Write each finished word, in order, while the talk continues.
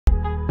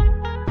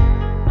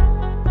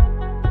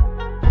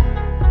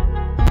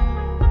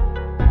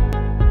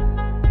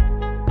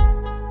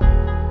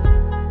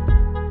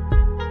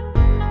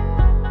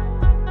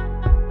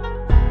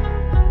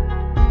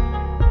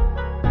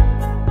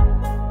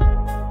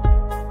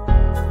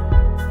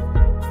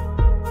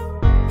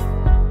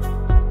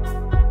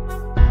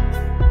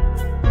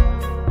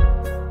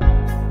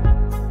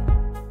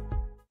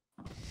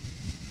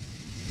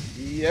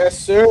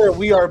sir.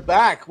 We are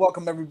back.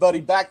 Welcome,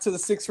 everybody, back to the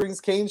Six Rings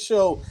Kane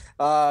Show.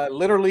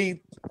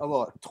 Literally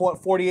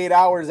 48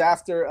 hours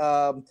after,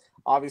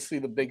 obviously,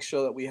 the big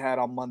show that we had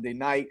on Monday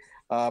night,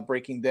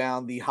 breaking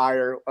down the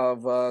hire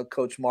of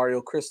Coach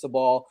Mario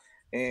Cristobal.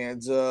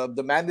 And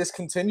the madness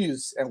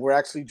continues, and we're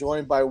actually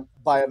joined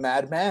by a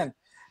madman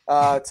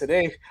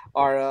today,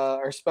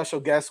 our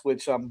special guest,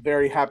 which I'm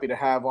very happy to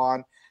have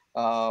on.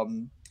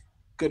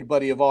 Good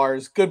buddy of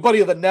ours, good buddy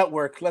of the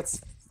network.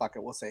 Fuck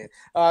it, we'll say it.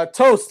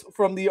 Toast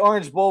from the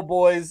Orange Bowl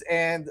Boys,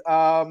 and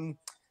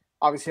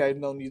obviously I've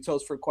known you,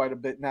 Toast, for quite a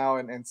bit now,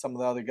 and some of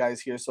the other guys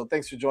here. So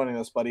thanks for joining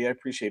us, buddy. I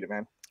appreciate it,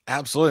 man.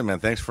 Absolutely, man.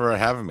 Thanks for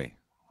having me.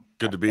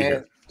 Good to be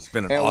here. It's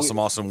been an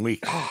awesome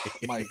week. Oh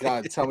my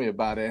God, tell me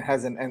about it. It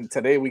hasn't, and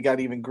today we got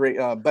even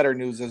better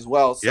news as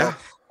well. So, yeah.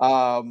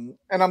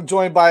 And I'm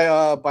joined by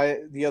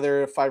the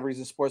other Five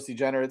Reasons Sports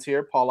degenerates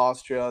here: Paul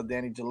Austria,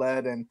 Danny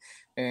Gillette, and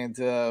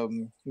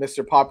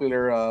Mr.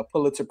 Popular,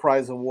 Pulitzer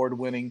Prize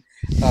award-winning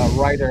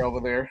writer over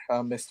there,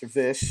 Mr.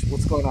 Vish.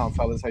 What's going on,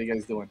 fellas? How you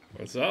guys doing?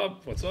 What's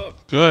up?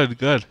 Good.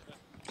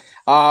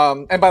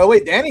 And by the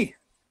way, Danny,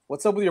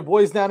 what's up with your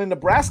boys down in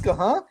Nebraska,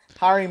 huh?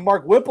 Hiring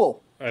Mark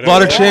Whipple. A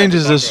lot of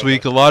changes this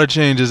week. So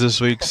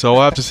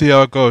we'll have to see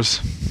how it goes.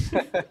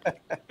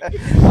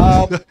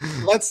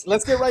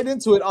 Let's get right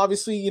into it.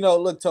 Obviously,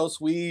 look,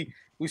 Toast, we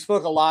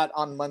spoke a lot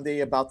on Monday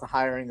about the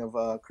hiring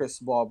of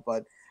Cristobal,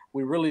 but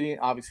we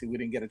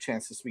didn't get a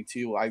chance to speak to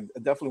you. I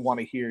definitely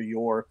want to hear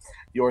your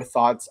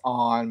thoughts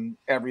on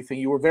everything.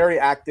 You were very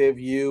active.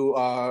 You,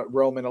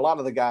 Roman, a lot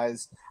of the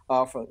guys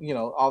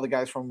all the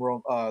guys from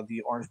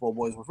the Orange Bowl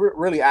Boys were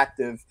really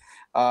active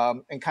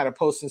and kind of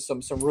posting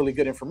some really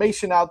good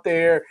information out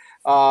there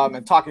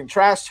and talking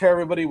trash to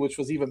everybody, which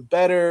was even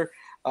better.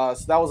 So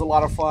that was a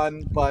lot of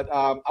fun. But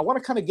I want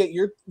to kind of get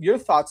your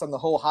thoughts on the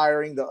whole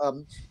hiring,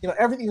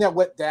 everything that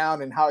went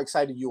down, and how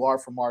excited you are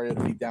for Mario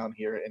to be down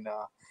here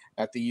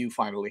at the U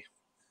finally.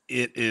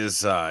 It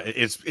is.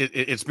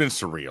 It's been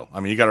surreal. I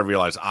mean, you got to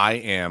realize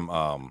I'm in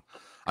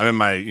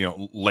my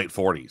late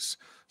 40s.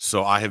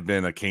 So I have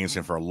been a Canes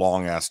fan for a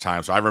long ass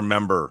time. So I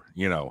remember,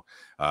 87,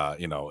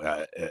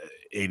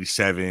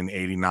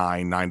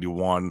 89,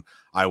 91.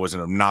 I was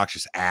an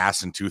obnoxious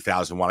ass in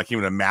 2001. I can't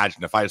even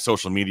imagine if I had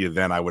social media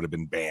then, I would have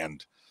been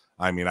banned.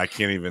 I mean, I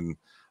can't even.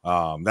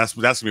 That's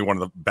gonna be one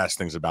of the best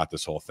things about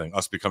this whole thing.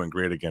 Us becoming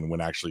great again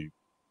when actually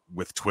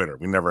with Twitter,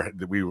 we were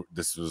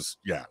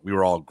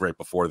all great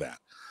before that.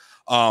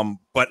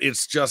 But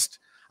it's just,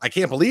 I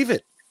can't believe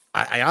it.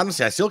 I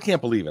honestly, I still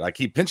can't believe it. I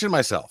keep pinching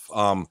myself.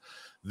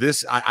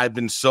 I've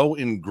been so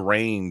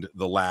ingrained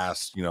the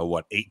last,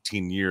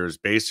 18 years,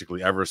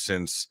 basically ever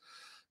since,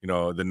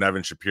 the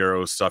Nevin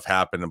Shapiro stuff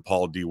happened and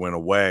Paul D went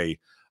away,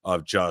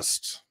 of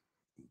just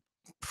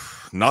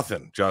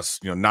nothing,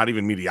 just, not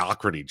even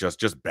mediocrity,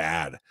 just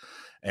bad.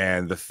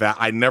 And the fact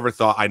I never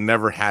thought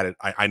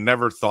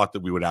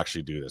that we would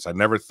actually do this. I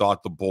never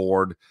thought the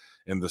board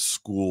and the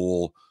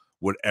school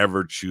would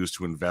ever choose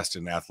to invest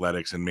in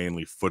athletics and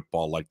mainly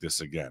football like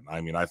this again.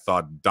 I mean, I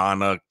thought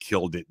Donna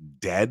killed it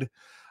dead.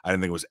 I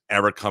didn't think it was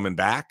ever coming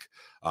back.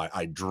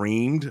 I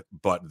dreamed,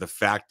 but the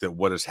fact that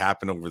what has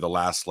happened over the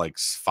last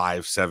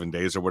 5-7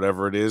 days or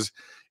whatever it is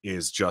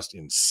just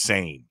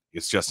insane.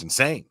 It's just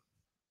insane.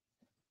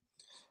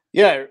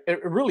 Yeah,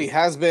 it really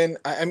has been.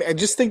 I mean, I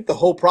just think the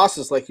whole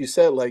process, like you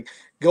said,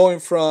 going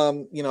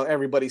from,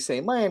 everybody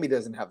saying Miami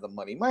doesn't have the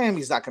money,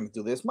 Miami's not going to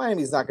do this,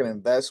 Miami's not going to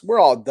invest, we're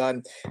all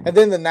done. And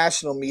then the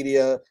national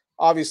media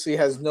obviously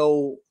has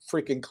no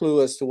freaking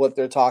clue as to what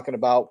they're talking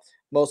about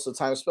most of the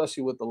time,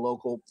 especially with the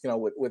local,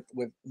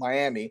 with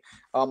Miami.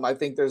 I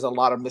think there's a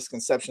lot of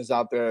misconceptions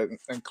out there,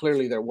 and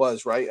clearly there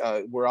was, right?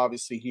 We're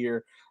obviously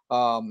here,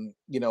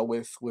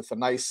 with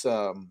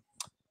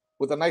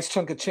a nice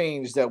chunk of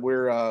change that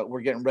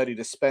we're getting ready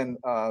to spend,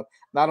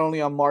 not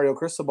only on Mario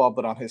Cristobal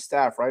but on his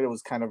staff, right? It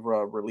was kind of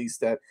released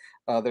that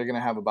they're going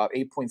to have about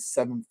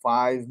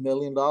 $8.75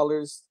 million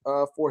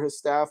for his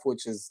staff,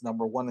 which is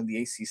number one in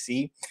the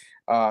ACC.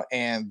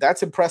 And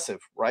that's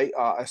impressive, right?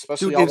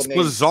 Especially Dude, it's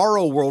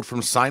Bizarro World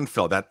from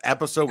Seinfeld, that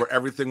episode where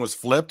everything was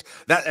flipped.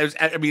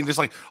 Just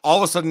like all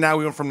of a sudden now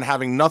we went from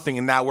having nothing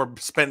and now we're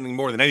spending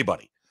more than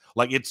anybody.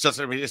 It's just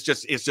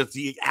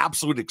the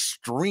absolute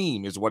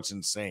extreme is what's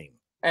insane.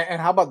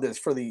 And how about this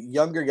for the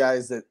younger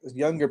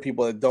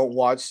people that don't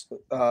watch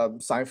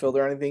Seinfeld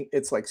or anything?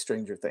 It's like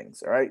Stranger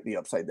Things, all right? The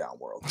upside down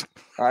world.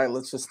 All right,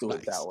 let's just do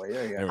it that way.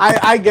 There you go.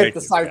 I get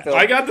the Seinfeld.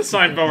 I got the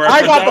Seinfeld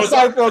reference.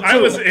 I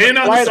was in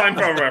on the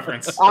Seinfeld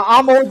reference.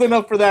 I'm old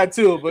enough for that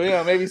too,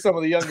 but maybe some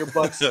of the younger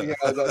bucks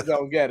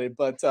don't get it.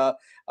 But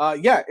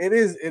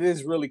it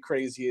is really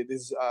crazy. It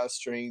is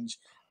strange.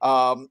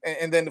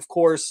 And then of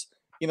course,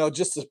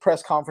 just this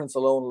press conference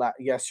alone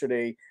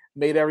yesterday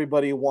made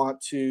everybody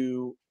want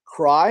to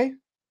cry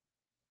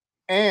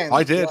and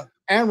I did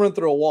and run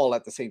through a wall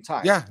at the same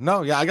time.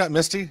 I got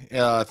misty.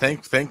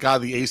 Thank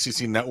God the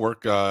ACC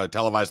network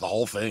televised the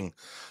whole thing.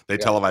 They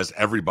televised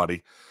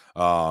everybody,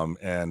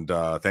 and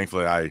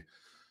thankfully I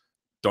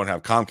don't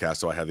have Comcast,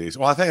 so I have these.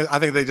 Well, I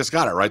think they just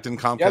got it right.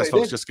 Didn't Comcast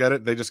folks just get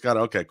it? They just got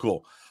it. Okay,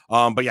 cool.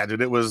 But yeah,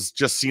 dude, it was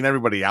just seeing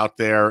everybody out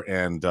there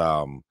and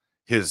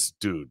his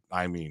dude.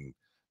 I mean,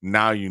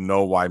 now you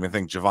know why. I mean, I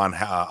think Javon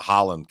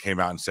Holland came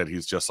out and said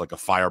he's just like a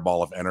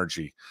fireball of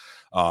energy.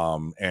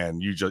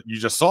 And you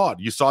just saw it.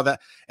 You saw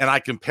that, and I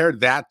compared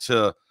that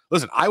to.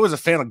 Listen, I was a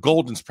fan of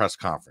Golden's press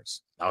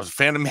conference. I was a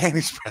fan of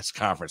Manny's press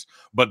conference,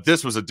 but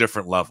this was a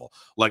different level.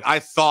 Like, I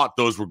thought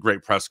those were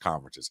great press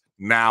conferences.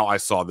 Now I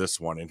saw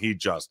this one, and he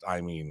just, I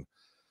mean,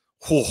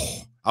 whew,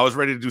 I was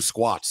ready to do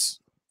squats.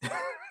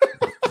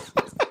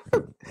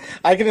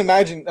 I can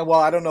imagine.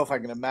 Well, I don't know if I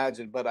can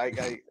imagine, but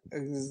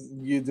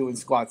you doing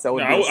squats. That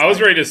would. I was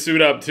ready to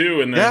suit up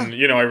too, and then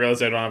I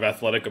realized I don't have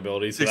athletic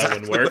ability, so that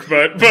wouldn't work.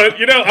 But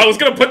I was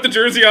gonna put the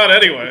jersey on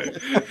anyway.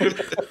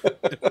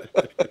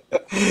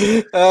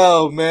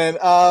 Oh man.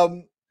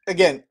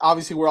 Again,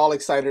 obviously we're all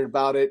excited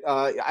about it.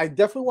 I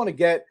definitely want to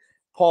get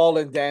Paul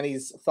and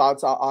Danny's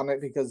thoughts on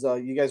it because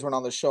you guys weren't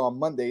on the show on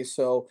Monday.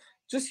 So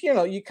just your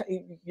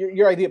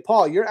idea,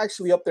 Paul. You're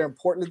actually up there in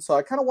Portland, so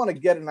I kind of want to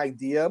get an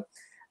idea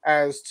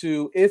as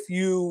to if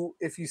you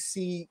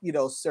see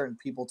certain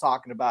people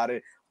talking about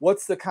it.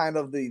 What's the kind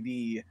of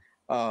the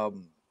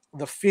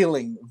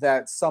feeling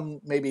that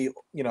some maybe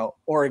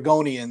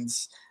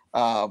Oregonians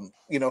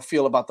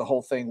feel about the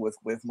whole thing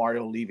with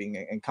Mario leaving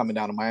and coming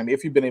down to Miami,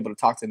 if you've been able to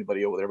talk to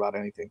anybody over there about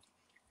anything?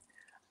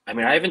 I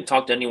mean, I haven't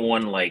talked to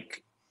anyone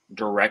like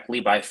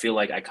directly, but I feel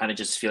like I kind of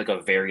just feel like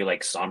a very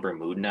like somber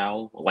mood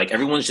now. Like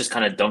everyone's just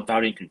kind of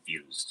dumbfounded and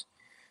confused.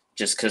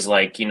 Just because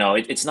like,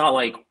 it's not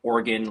like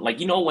Oregon, like,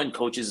 when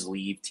coaches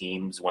leave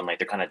teams when like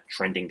they're kind of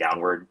trending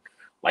downward.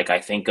 Like I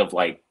think of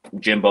like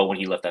Jimbo when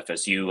he left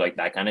FSU, like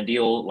that kind of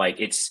deal. Like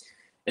it's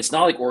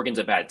not like Oregon's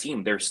a bad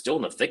team. They're still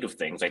in the thick of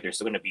things. Like they're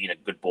still going to be in a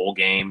good bowl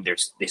game.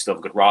 They still have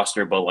a good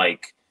roster, but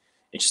like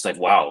it's just like,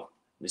 wow,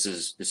 this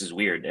is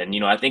weird.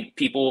 And I think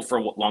people for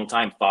a long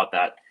time thought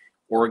that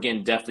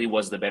Oregon definitely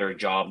was the better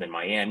job than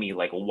Miami.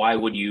 Like why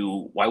would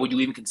you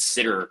even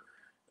consider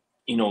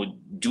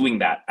doing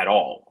that at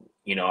all?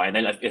 And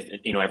then if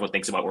everyone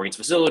thinks about Oregon's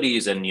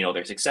facilities and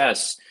their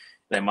success,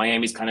 then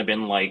Miami's kind of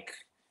been like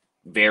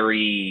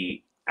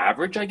very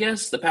average, I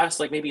guess, the past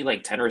like maybe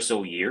like 10 or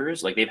so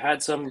years. Like they've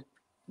had some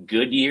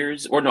good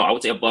years, or no, I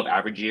would say above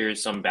average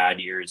years, some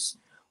bad years.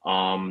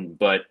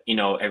 But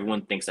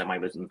everyone thinks that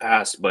Miami was in the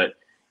past, but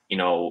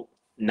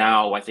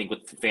now I think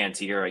with the fans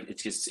here,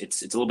 it's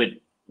a little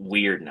bit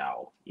weird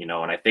now,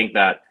 and I think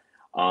that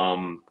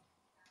I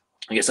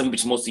guess some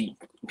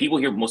people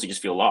here mostly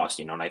just feel lost,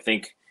 and I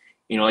think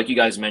like you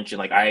guys mentioned,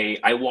 like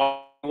I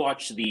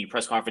watched the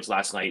press conference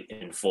last night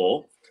in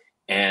full,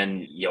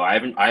 and I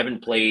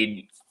haven't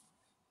played.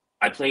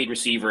 I played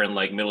receiver in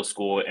like middle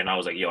school, and I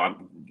was like,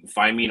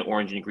 find me an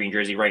orange and green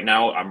jersey right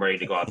now. I'm ready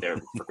to go out there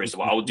for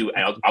Cristobal.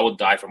 I will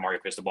die for Mario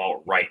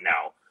Cristobal right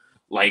now.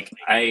 Like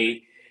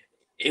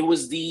it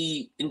was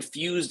the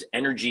infused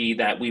energy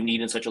that we've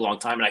needed in such a long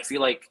time, and I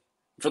feel like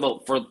for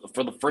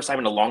the first time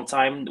in a long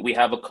time, we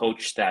have a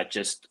coach that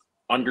just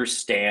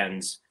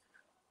understands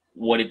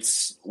what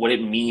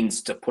it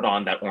means to put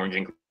on that orange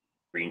and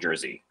green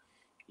jersey.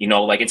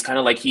 Like it's kind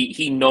of like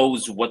he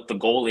knows what the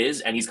goal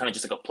is, and he's kind of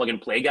just like a plug and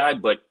play guy,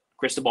 but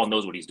Cristobal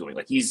knows what he's doing.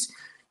 Like it's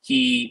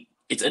in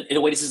a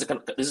way, this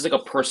is like a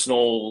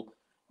personal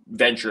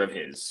venture of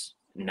his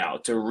now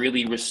to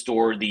really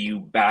restore the U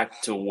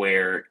back to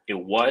where it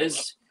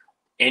was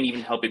and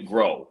even help it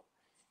grow.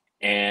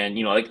 And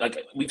like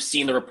we've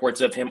seen the reports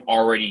of him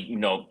already,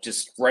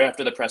 just right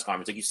after the press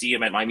conference, like you see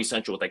him at Miami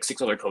Central with like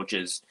 6 other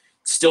coaches,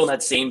 still in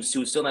that same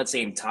suit, still in that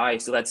same tie,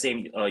 still that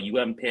same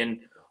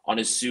pin on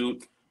his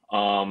suit.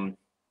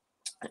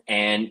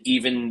 And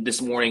even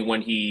this morning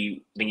when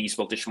he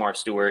spoke to Shamar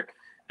Stewart,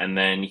 and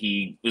then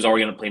he was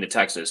already on a plane to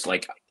Texas.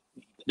 Like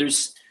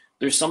there's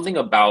something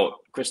about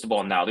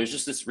Cristobal now. There's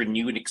just this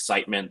renewed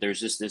excitement. There's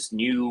just this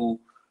new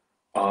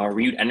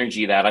renewed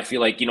energy that I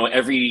feel like,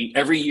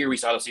 every year we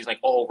start the season like,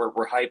 oh,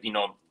 we're hyped,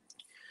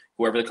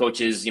 whoever the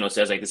coach is,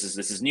 says like this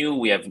is new.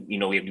 We have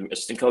new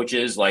assistant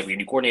coaches, like we have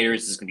new coordinators,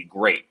 this is gonna be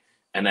great.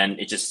 And then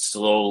it just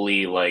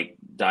slowly like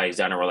dies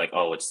down, and we're like,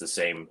 oh, it's the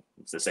same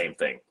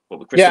thing. But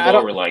with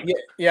Cristobal, we're like,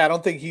 I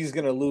don't think he's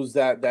gonna lose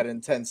that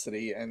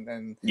intensity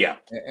and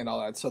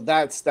all that. So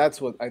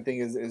that's what I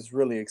think is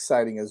really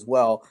exciting as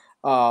well.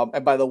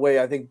 And by the way,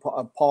 I think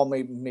Paul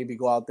may maybe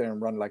go out there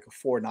and run like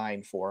a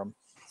 4.9 for him.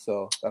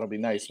 So that'll be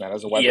nice, man.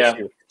 As a wide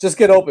receiver, just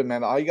get open,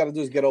 man. All you got to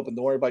do is get open.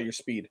 Don't worry about your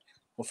speed.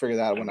 We'll figure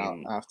that one out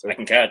after. I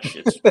can catch.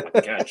 I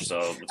can catch. So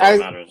it's all that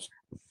matters.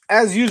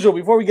 As usual,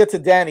 before we get to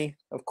Danny,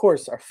 of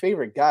course, our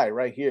favorite guy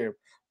right here,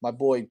 my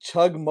boy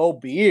Chug Mo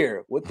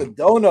Beer with the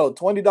dono,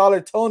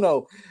 $20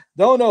 tono.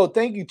 Dono,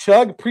 thank you,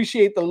 Chug.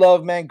 Appreciate the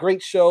love, man.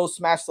 Great show.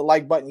 Smash the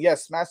like button.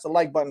 Yes, smash the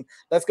like button.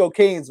 Let's go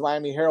Canes,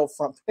 Miami Herald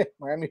front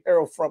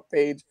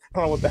page. I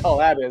don't know what the hell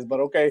that is, but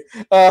okay.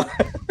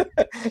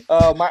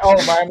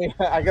 Miami.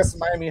 I guess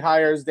Miami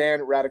hires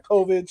Dan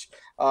Radakovich.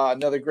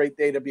 Another great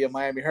day to be a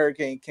Miami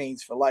Hurricane.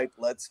 Canes for life.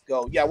 Let's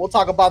go. Yeah, we'll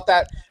talk about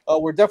that.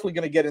 We're definitely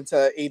going to get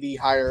into AD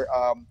hire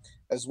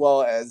as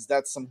well, as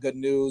that's some good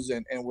news,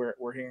 and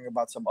we're hearing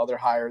about some other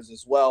hires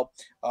as well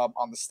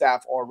on the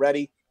staff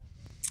already.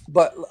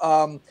 But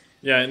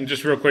Yeah, and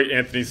just real quick,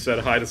 Anthony said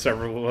hi to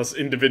several of us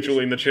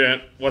individually in the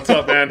chat. What's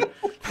up, man?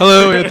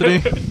 Hello,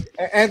 Anthony.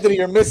 Anthony,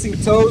 you're missing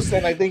Toast,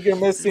 and I think you're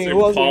missing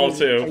who else? Paul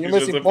too. You're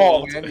missing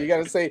Paul, man. You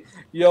got to say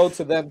yo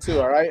to them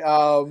too. All right.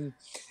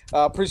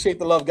 Appreciate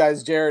the love,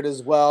 guys. Jared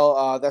as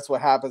well. That's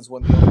what happens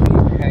when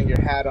you hang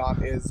your hat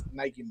on is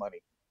Nike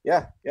money.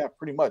 Yeah,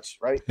 pretty much,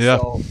 right? Yeah.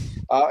 So,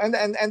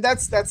 and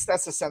that's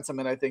the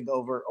sentiment I think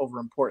over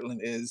in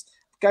Portland is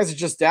guys are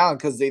just down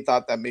because they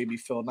thought that maybe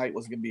Phil Knight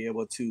was going to be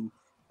able to,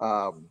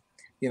 to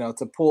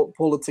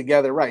pull it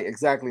together, right?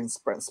 Exactly, and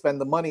spend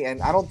the money.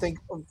 And I don't think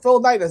Phil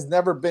Knight has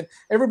never been.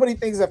 Everybody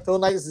thinks that Phil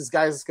Knight is this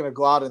guy that's going to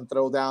go out and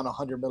throw down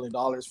 $100 million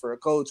for a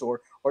coach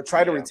or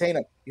try to retain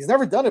him. He's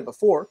never done it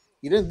before.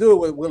 He didn't do it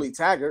with Willie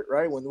Taggart,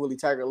 right? When Willie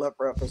Taggart left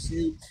for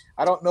FSU,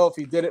 I don't know if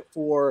he did it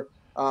for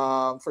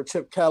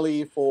Chip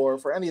Kelly,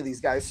 for any of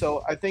these guys.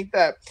 So I think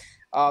that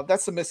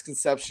that's a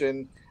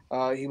misconception.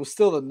 He was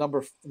still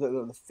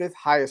the fifth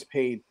highest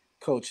paid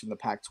coach in the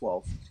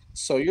Pac-12.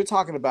 So you're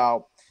talking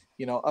about,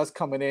 us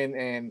coming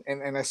in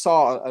and I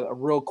saw a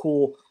real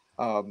cool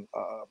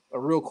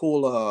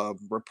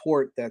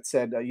report that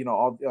said,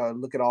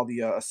 look at all the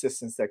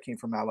assistants that came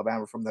from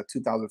Alabama from that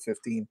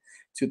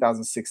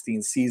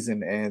 2015-2016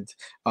 season. And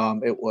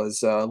it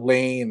was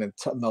Lane and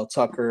Mel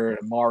Tucker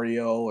and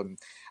Mario and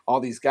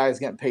all these guys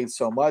getting paid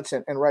so much,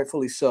 and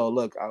rightfully so.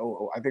 Look,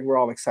 I think we're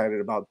all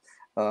excited about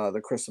the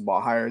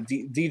Cristobal hire.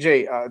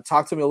 DJ,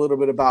 talk to me a little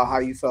bit about how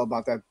you felt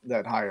about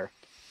that hire.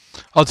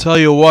 I'll tell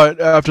you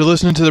what, after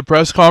listening to the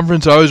press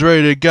conference, I was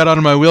ready to get out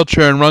of my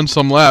wheelchair and run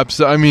some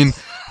laps. I mean,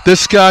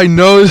 this guy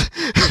knows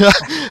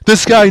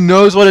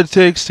what it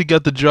takes to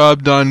get the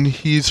job done.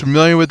 He's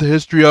familiar with the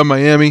history of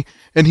Miami,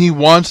 and he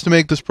wants to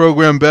make this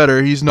program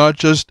better. He's not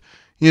just,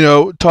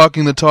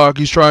 talking the talk.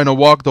 He's trying to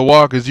walk the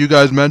walk. As you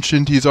guys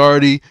mentioned, he's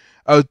already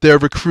out there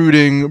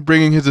recruiting,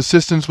 bringing his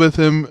assistants with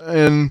him,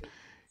 and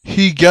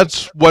he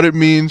gets what it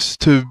means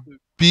to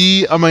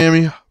be a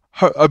Miami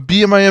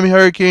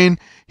Hurricane.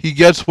 He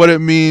gets what it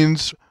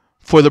means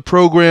for the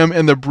program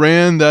and the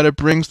brand that it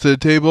brings to the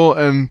table,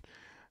 and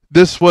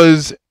this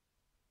was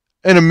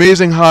an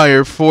amazing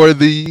hire for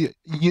the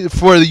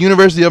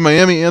University of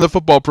Miami and the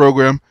football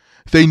program.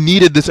 They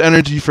needed this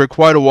energy for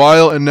quite a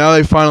while, and now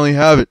they finally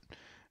have it.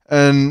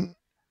 And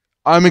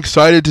I'm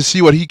excited to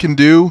see what he can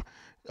do.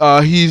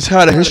 He's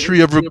had a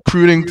history of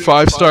recruiting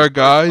five-star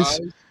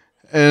guys,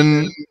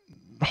 and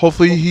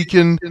hopefully he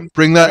can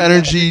bring that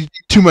energy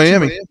to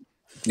Miami.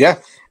 Yeah,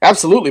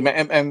 absolutely,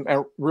 man.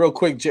 And real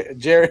quick,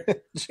 Jared's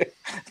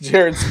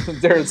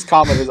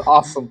comment is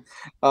awesome.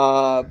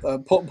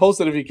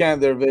 Post it if you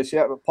can there, Vish.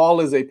 Yeah, but Paul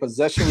is a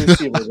possession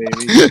receiver,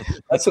 baby.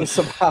 That's what it's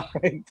about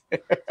right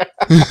there.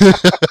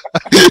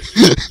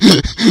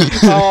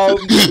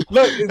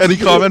 Look, any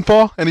comment,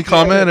 Paul? Any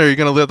comment, or are you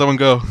gonna let that one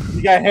go?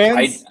 You got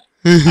hands?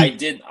 I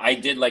did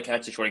like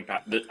catching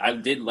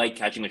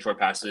the short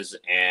passes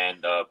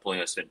and pulling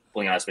out a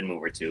spin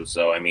move or two.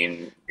 So I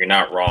mean, you're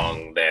not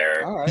wrong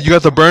there. All right. You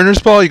got the burners,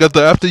 Paul. You got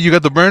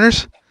the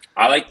burners.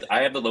 I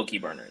have the low key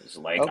burners.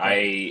 Like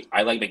okay.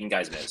 I like making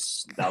guys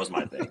miss. That was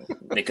my thing.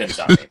 They couldn't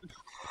stop me.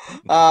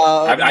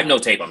 I have no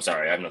tape. I'm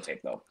sorry. I have no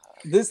tape though.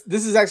 This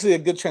is actually a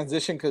good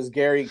transition because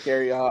Gary,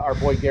 our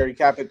boy Gary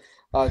Caput,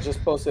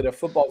 just posted a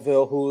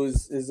Footballville, who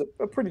is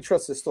a pretty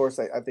trusted source.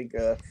 I think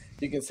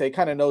you can say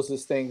kind of knows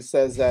this thing.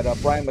 Says that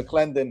Brian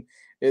McClendon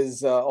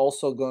is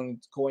also going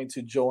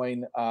to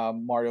join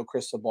Mario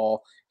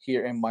Cristobal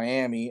here in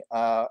Miami.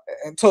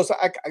 And so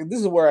this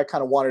is where I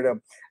kind of wanted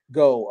to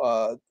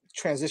go.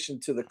 Transition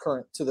to the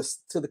current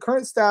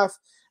staff,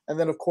 and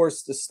then of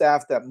course the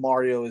staff that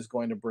Mario is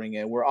going to bring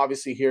in. We're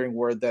obviously hearing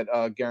word that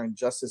Garen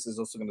Justice is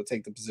also going to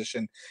take the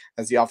position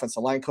as the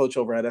offensive line coach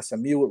over at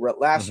SMU with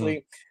Rhett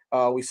Lashley.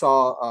 Mm-hmm. We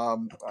saw a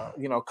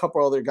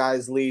couple other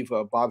guys leave.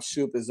 Bob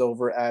Shoop is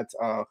over at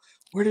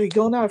where did he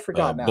go now? I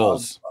forgot now.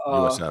 Bulls,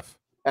 USF.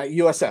 At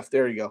USF,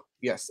 there you go.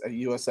 Yes, at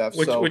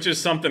USF. Which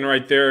is something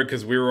right there,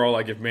 because we were all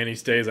like, if Manny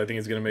stays, I think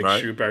he's going to make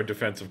Shoop our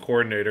defensive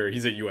coordinator.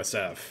 He's at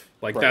USF.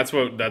 Like that's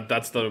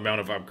the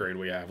amount of upgrade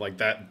we have. Like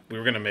that, we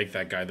were going to make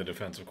that guy the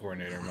defensive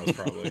coordinator most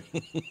probably.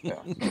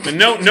 And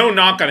no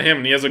knock on him.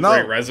 And he has a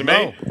great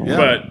resume,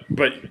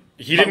 but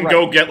he didn't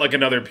go get like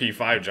another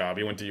P5 job.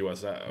 He went to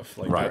USF.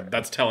 Like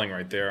that's telling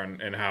right there,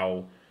 and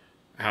how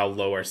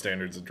low our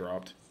standards have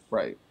dropped.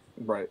 Right.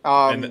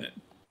 I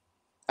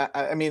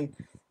mean,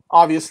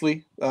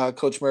 obviously,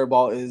 Coach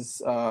Mirabal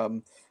is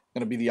going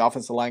to be the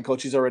offensive line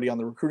coach. He's already on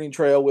the recruiting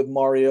trail with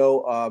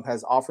Mario.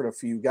 Has offered a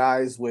few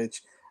guys,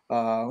 which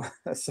some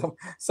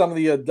of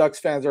the Ducks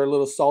fans are a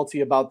little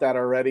salty about that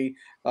already,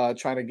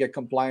 trying to get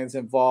compliance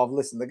involved.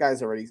 Listen, the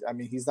guy's already. I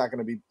mean, he's not going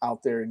to be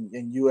out there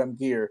in UM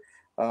gear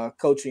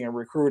coaching and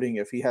recruiting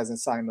if he hasn't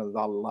signed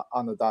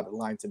on the dotted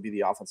line to be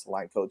the offensive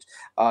line coach.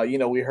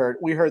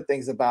 We heard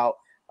things about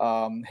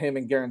him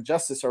and Garen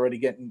Justice already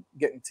getting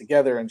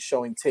together and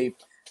showing tape.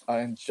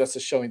 And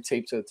Justice showing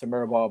tape to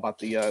Mirabal about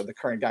the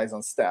current guys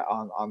on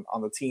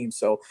the team.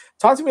 So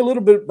talk to me a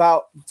little bit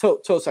about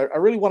Toast. I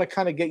really want to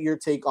kind of get your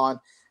take on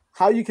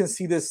how you can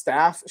see this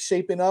staff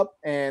shaping up,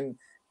 and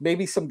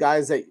maybe some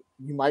guys that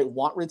you might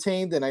want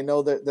retained. And I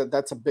know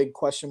that's a big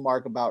question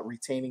mark about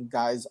retaining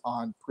guys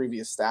on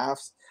previous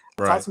staffs.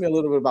 Talk Right. to me a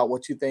little bit about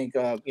what you think,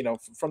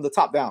 from the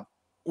top down.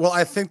 Well,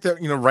 I think that,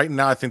 right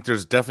now, I think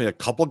there's definitely a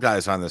couple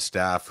guys on the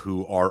staff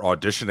who are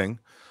auditioning.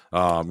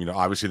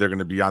 Obviously they're going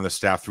to be on the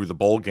staff through the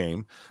bowl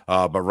game.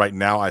 But right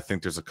now, I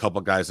think there's a couple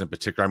guys in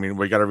particular. I mean,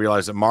 we got to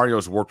realize that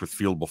Mario's worked with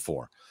Field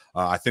before.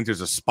 I think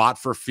there's a spot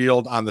for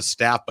Field on the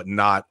staff, but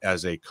not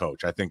as a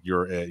coach. I think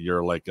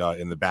you're like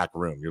in the back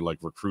room. You're like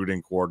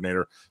recruiting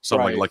coordinator,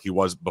 something like he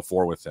was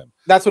before with him.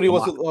 That's what he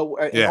was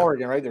in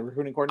Oregon, right? The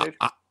recruiting coordinator.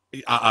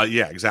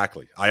 Yeah,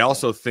 exactly. I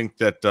also think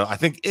that I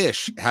think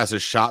Ish has a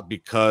shot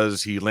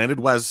because he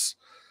landed Wes,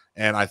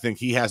 and I think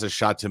he has a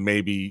shot to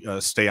maybe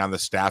stay on the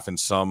staff in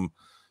some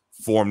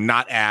form.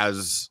 Not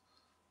as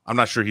I'm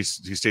not sure he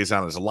stays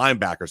on as a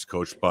linebackers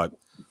coach, but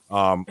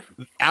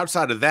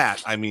outside of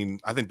that, I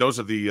mean, I think those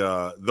are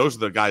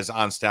the guys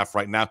on staff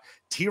right now.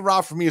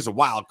 T-Rob for me is a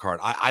wild card.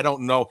 I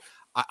don't know.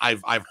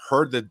 I've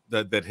heard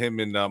that him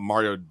and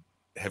Mario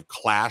have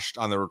clashed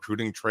on the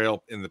recruiting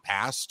trail in the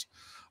past.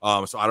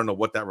 So I don't know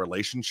what that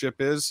relationship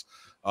is.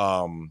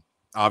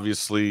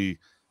 Obviously,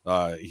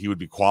 he would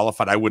be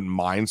qualified. I wouldn't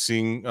mind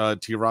seeing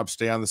T-Rob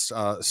stay on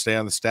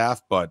the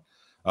staff, but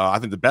I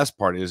think the best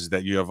part is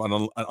that you have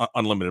an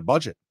unlimited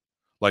budget.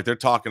 Like they're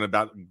talking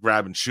about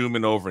grabbing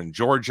Schumann over in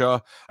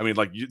Georgia. I mean,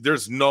 like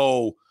it's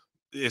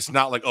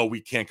not like, oh, we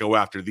can't go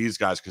after these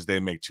guys because they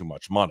make too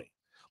much money.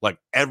 Like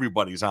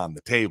everybody's on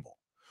the table.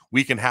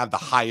 We can have the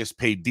highest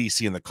paid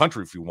DC in the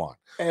country if you want.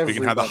 We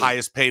can have the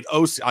highest paid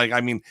OC. I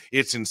mean,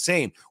 it's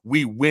insane.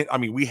 We win. I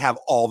mean,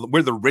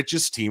 we're the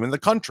richest team in the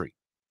country.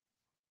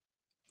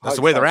 That's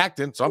the way they're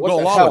acting. So I'm going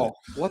along with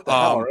it. What the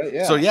hell, right?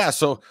 Yeah. So yeah.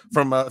 So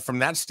from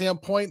that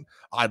standpoint,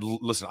 I'd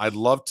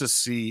love to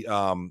see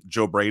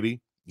Joe Brady.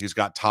 He's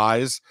got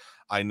ties.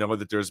 I know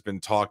that there's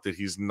been talk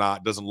that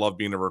doesn't love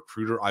being a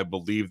recruiter. I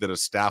believe that a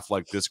staff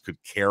like this could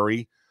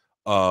carry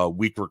a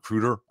weak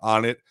recruiter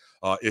on it.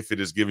 If it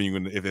is giving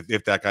you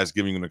if that guy's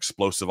giving you an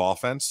explosive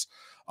offense.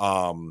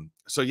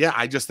 So yeah,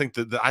 I just think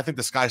I think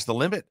the sky's the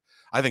limit.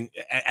 I think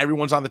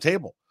everyone's on the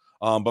table.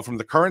 But from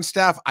the current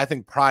staff, I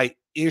think probably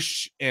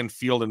Ish and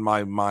Field in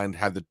my mind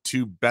have the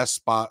two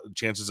best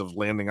chances of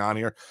landing on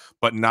here,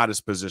 but not as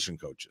position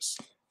coaches.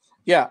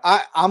 Yeah,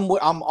 I'm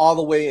all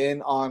the way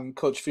in on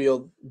Coach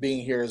Field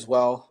being here as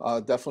well.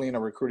 Definitely in a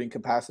recruiting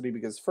capacity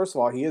because first of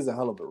all, he is a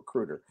hell of a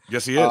recruiter.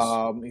 Yes, he is.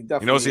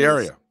 He knows the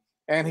area.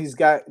 And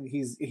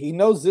he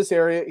knows this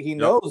area. He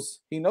knows.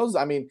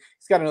 I mean,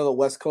 he's got to know the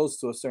West Coast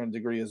to a certain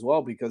degree as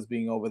well because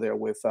being over there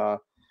with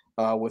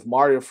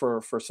Mario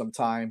for some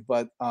time.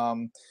 But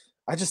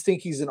I just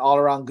think he's an all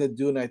around good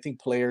dude, and I think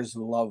players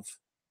love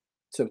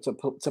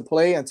to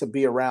play and to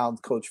be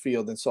around Coach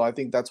Field, and so I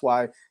think that's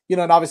why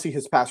and obviously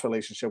his past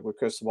relationship with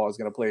Cristobal is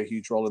going to play a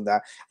huge role in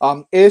that.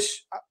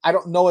 Ish, I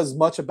don't know as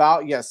much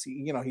about. Yes,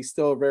 he's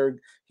still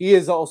he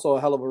is also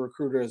a hell of a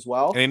recruiter as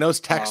well, and he knows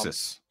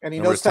Texas, and he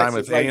knows his time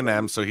with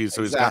A&M. So he's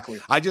exactly.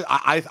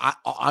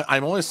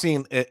 I'm only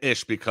seeing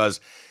Ish because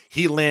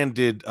he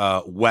landed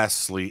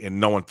Wesley,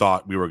 and no one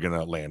thought we were going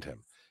to land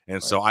him,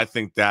 and so I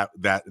think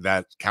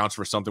that counts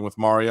for something with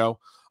Mario.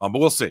 But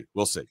we'll see.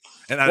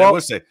 And I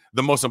would say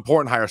the most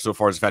important hire so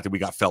far is the fact that we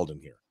got Feld in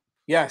here.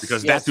 Yes.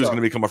 Because that dude's going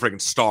to become a freaking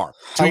star.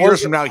 2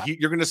 years from now,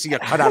 you're going to see a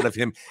cutout of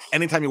him.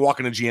 Anytime you walk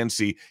into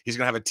GNC, he's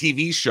going to have a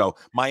TV show.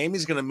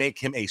 Miami's going to make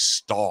him a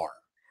star.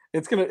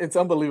 It's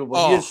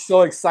unbelievable. He is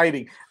so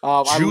exciting.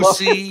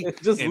 Juicy.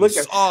 Just look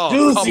at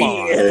Juicy.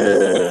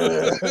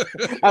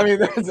 I mean,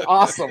 that's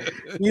awesome.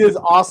 He is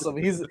awesome.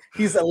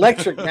 He's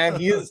electric, man.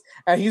 He's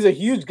a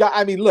huge guy.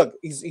 I mean, look,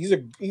 he's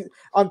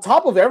on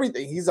top of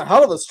everything. He's a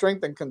hell of a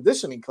strength and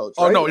conditioning coach.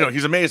 Right? Oh no,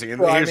 he's amazing.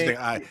 And here's the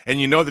thing, and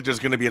you know that there's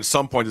going to be at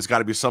some point there's got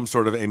to be some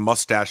sort of a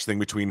mustache thing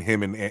between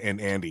him and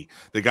Andy.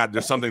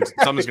 There's something's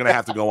going to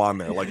have to go on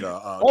there, like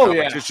a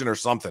competition or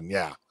something.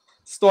 Yeah.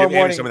 Storm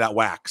Warning. Some of that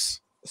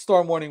wax.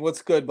 Storm Warning,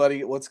 what's good,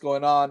 buddy? What's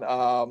going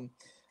on?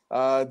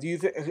 Do you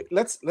think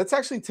let's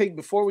actually take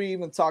before we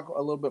even talk a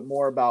little bit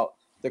more about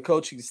the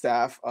coaching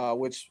staff,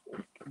 which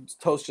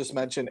Toast just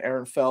mentioned.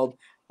 Aaron Feld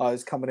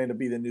is coming in to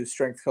be the new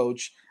strength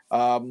coach.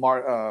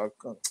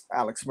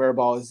 Alex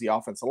Mirabal is the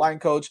offensive line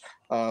coach.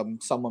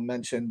 Someone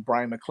mentioned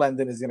Brian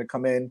McClendon is going to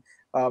come in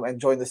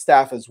and join the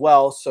staff as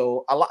well.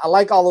 So I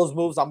like all those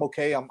moves. I'm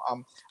okay. I'm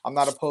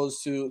not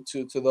opposed to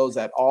those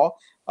at all.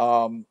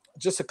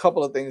 Just a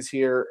couple of things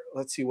here.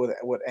 Let's see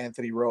what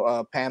Anthony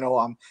wrote. Panel.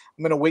 I'm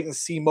going to wait and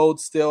see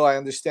mode still. I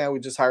understand we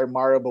just hired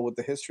Mario, but with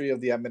the history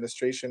of the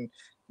administration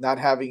not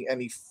having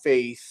any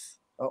faith.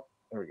 Oh,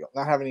 there we go.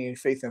 Not having any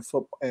faith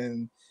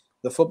in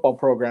the football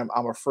program,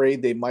 I'm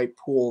afraid they might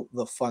pull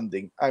the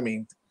funding. I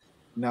mean,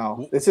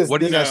 no. What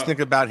do you guys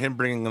think about him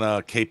bringing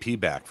KP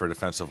back for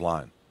defensive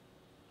line?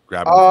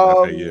 Grabbing him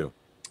from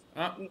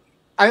FAU.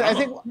 I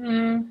think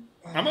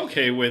I'm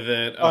okay with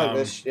it.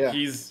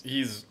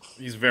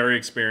 He's very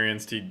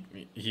experienced.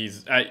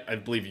 I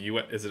believe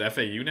is it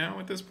FAU now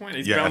at this point?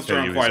 He's bounced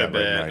around quite a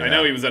bit. Right now, I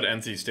know he was at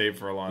NC State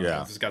for a long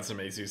time. He's got some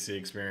ACC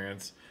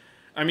experience.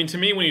 I mean, to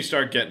me, when you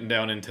start getting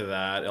down into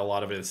that, a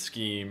lot of it is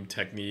scheme,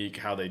 technique,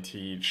 how they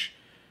teach,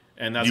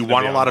 and that's You gonna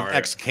want be a on lot of Mario.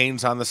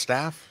 ex-Canes on the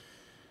staff?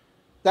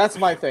 That's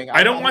my thing.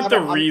 I don't want the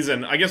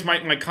reason. I guess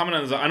my comment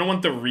on this, I don't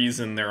want the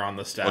reason they're on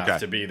the staff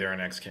to be there an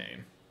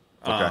ex-Cane.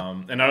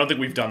 And I don't think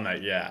we've done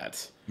that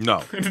yet.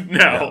 No.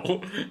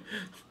 No.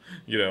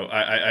 You know,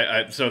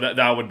 I so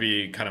that would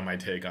be kind of my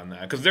take on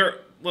that, because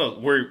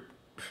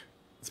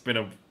it's been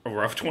a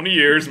rough 20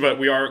 years, but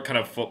we are kind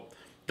of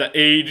the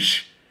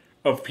age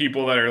of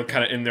people that are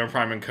kind of in their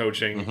prime in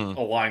coaching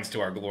aligns to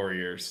our glory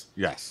years.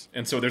 Yes.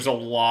 And so there's a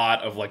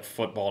lot of like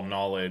football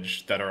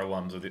knowledge that are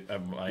alums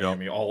of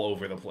Miami all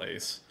over the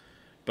place.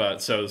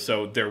 But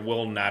so there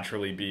will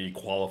naturally be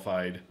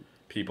qualified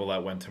people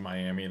that went to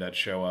Miami that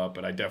show up,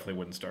 but I definitely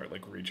wouldn't start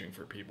like reaching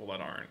for people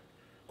that aren't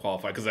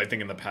qualified, because I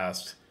think in the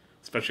past,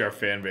 especially our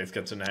fan base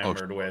gets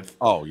enamored with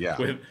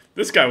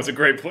this guy was a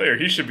great player,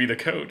 he should be the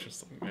coach.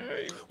 It's like,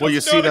 hey, well,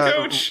 you see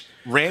that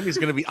Randy's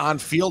going to be on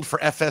field for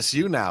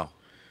FSU now.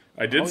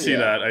 I did see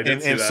that. I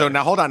did see that. So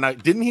now, hold on. Now,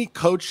 didn't he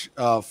coach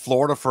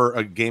Florida for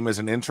a game as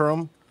an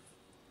interim?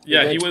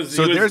 Yeah, he was.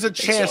 So there's a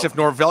chance if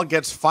Norvell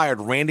gets fired,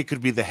 Randy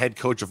could be the head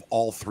coach of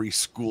all 3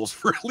 schools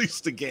for at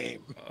least a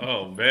game.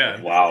 Oh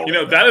man! Wow. You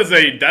know, that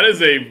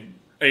is a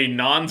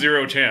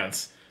non-zero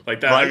chance.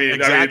 Like that. Right? I mean,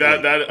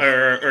 exactly.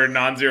 or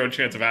non-zero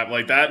chance of happening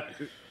like that.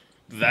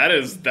 That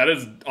is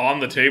on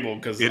the table,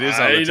 because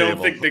I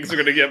don't think things are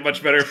going to get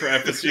much better for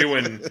FSU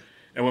and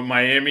with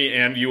Miami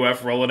and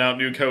UF rolling out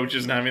new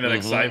coaches and having that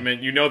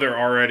excitement. You know, they're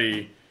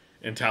already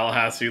in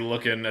Tallahassee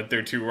looking at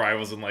their 2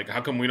 rivals and like, how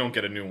come we don't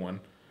get a new one?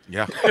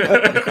 Yeah.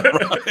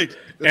 Right.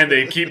 And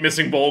they keep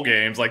missing bowl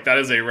games. Like, that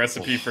is a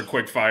recipe for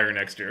quick fire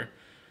next year.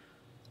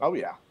 Oh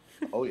yeah.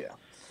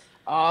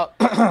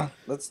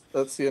 Let's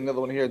see another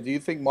one here. Do you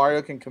think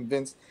Mario can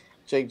convince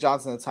Jake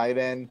Johnson, the tight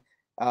end,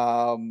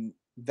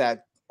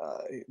 that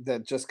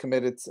just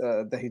committed,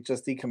 that he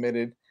just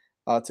decommitted,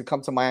 to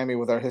come to Miami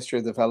with our history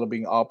of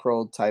developing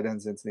all-pro tight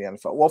ends into the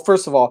NFL? Well,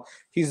 first of all,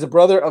 he's the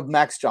brother of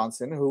Max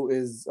Johnson, who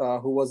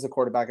was the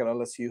quarterback at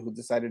LSU, who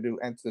decided to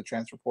enter the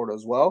transfer portal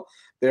as well.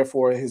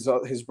 Therefore,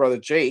 his brother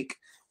Jake,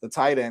 the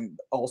tight end,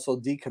 also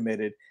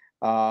decommitted.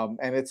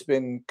 And it's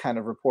been kind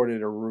of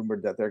reported or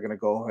rumored that they're going to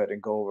go ahead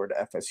and go over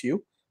to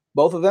FSU,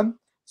 both of them.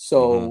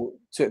 So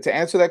to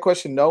answer that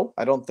question, no,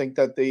 I don't think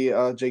that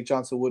the Jake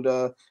Johnson would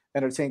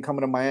entertain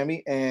coming to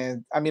Miami.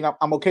 And I mean,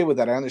 I'm okay with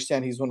that. I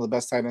understand he's one of the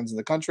best tight ends in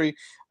the country.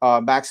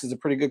 Max is a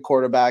pretty good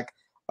quarterback.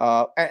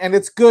 And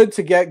it's good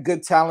to get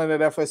good talent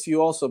at FSU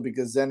also,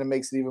 because then it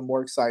makes it even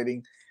more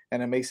exciting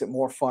and it makes it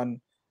more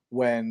fun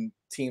when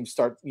teams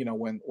start,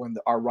 when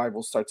our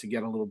rivals start to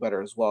get a little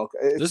better as well.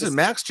 Listen,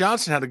 Max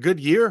Johnson had a good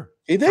year.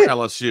 He did. For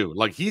LSU.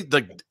 Like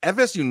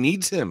FSU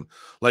needs him.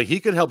 Like, he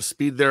could help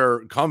speed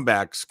their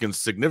comebacks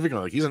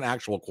significantly. Like, he's an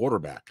actual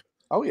quarterback.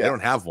 Oh yeah. They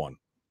don't have one.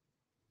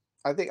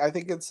 I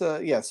think it's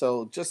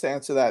So just to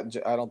answer that,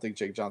 I don't think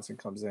Jake Johnson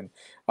comes in,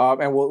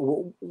 and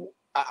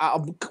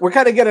we're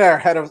kind of getting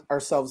ahead of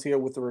ourselves here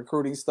with the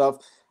recruiting stuff,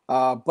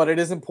 but it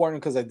is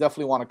important because I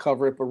definitely want to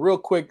cover it. But real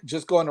quick,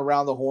 just going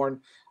around the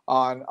horn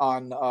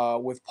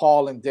on with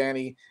Paul and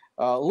Danny,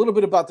 a little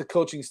bit about the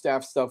coaching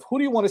staff stuff. Who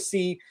do you want to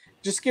see?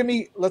 Just give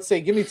me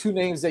 2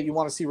 names that you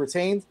want to see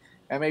retained,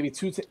 and maybe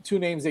two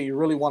names that you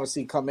really want to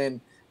see come in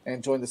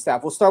and join the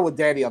staff. We'll start with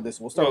Danny on this.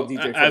 We'll start with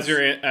DJ first.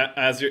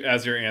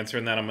 As you're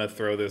answering that, I'm going to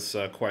throw this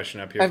question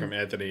up here from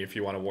Anthony if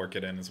you want to work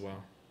it in as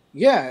well.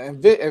 Yeah,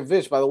 and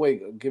Vish, by the way,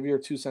 give your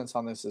 2 cents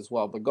on this as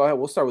well. But go ahead.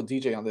 We'll start with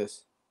DJ on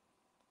this.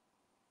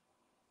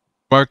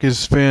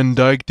 Marcus Van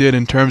Dyke did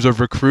in terms of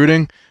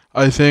recruiting.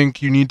 I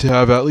think you need to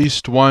have at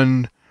least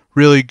one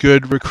really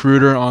good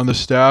recruiter on the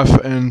staff,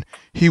 and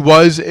he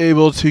was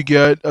able to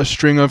get a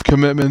string of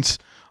commitments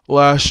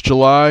last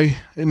July.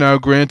 Now,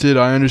 granted,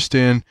 I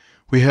understand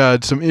we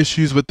had some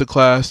issues with the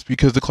class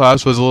because the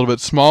class was a little bit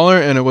smaller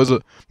and it was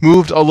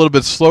moved a little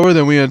bit slower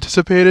than we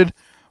anticipated,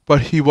 but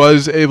he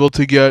was able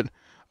to get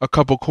a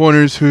couple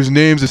corners whose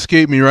names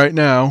escape me right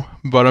now,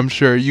 but I'm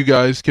sure you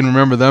guys can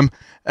remember them.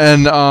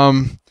 And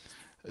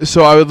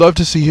so I would love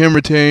to see him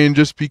retain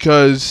just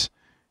because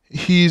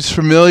he's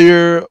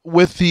familiar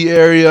with the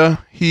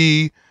area.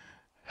 He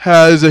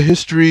has a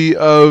history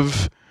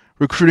of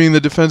recruiting the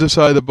defensive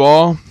side of the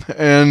ball,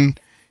 and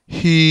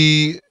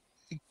he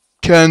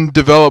can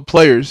develop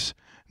players.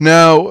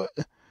 Now,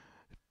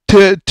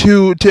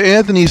 to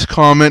Anthony's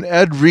comment,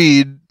 Ed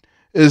Reed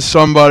is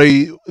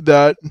somebody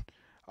that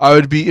I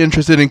would be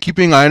interested in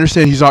keeping. I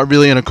understand he's not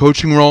really in a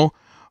coaching role,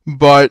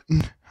 but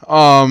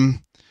I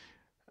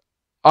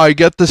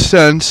get the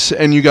sense,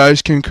 and you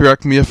guys can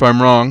correct me if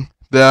I'm wrong,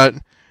 that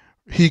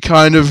he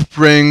kind of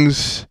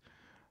brings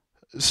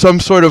some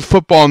sort of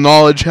football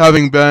knowledge,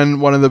 having been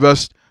one of the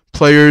best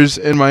players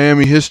in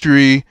Miami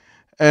history,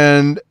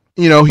 and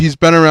he's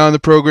been around the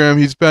program,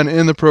 he's been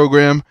in the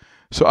program,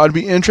 so I'd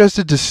be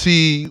interested to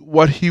see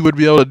what he would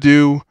be able to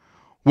do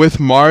with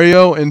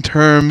Mario in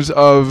terms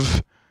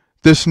of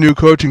this new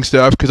coaching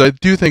staff, because I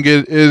do think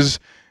it is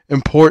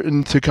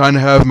important to kind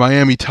of have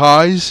Miami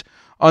ties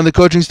on the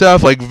coaching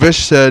staff. Like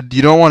Vish said,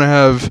 you don't want to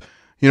have,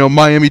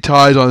 Miami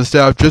ties on the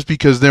staff just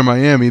because they're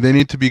Miami. They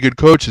need to be good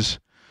coaches.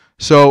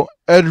 So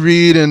Ed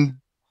Reed and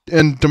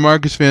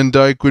DeMarcus Van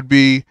Dyke would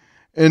be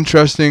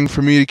interesting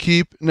for me to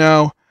keep.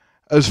 Now,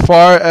 as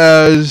far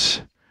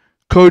as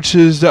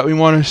coaches that we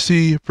want to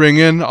see bring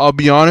in, I'll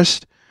be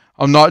honest,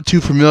 I'm not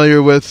too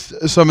familiar with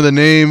some of the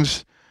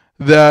names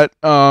that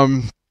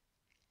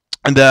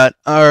that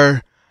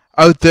are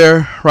out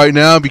there right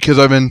now because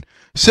I've been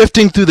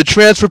sifting through the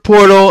transfer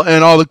portal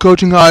and all the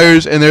coaching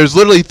hires, and there's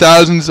literally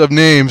thousands of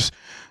names.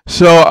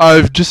 So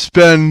I've just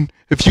been,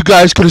 if you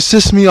guys could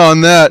assist me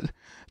on that,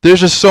 there's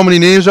just so many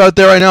names out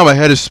there right now. My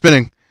head is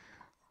spinning.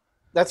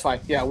 That's fine.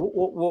 Yeah,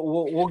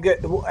 we'll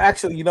get.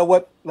 Actually, you know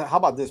what? How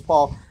about this,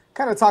 Paul?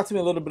 Kind of talk to me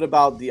a little bit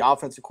about the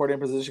offensive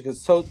coordinator position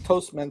because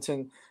Toast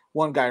mentioned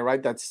one guy,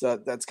 right? That's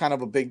kind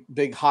of a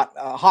big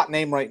hot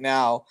name right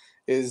now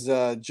is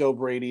Joe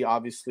Brady.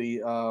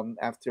 Obviously,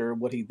 after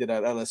what he did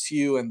at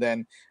LSU and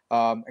then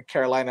at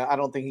Carolina, I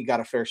don't think he got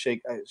a fair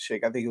shake. I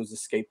think he was a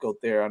scapegoat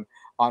there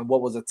on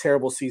what was a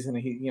terrible season.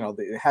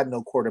 They had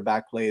no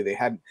quarterback play. They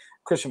had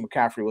Christian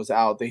McCaffrey was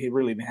out. They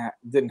really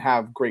didn't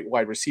have great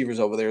wide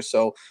receivers over there.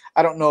 So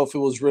I don't know if it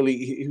was really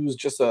he was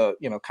just a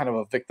kind of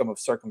a victim of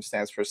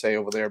circumstance per se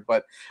over there.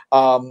 But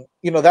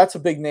that's a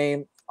big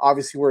name.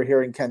 Obviously, we're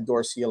hearing Ken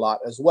Dorsey a lot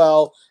as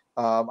well.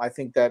 I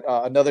think that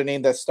another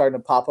name that's starting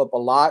to pop up a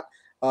lot.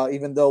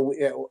 Even though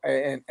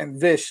and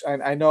Vish,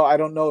 I know I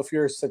don't know if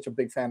you're such a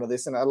big fan of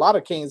this, and a lot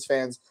of Canes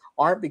fans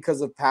aren't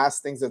because of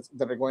past things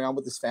that are going on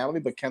with his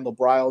family. But Kendall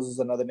Briles is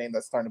another name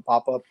that's starting to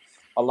pop up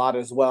a lot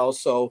as well.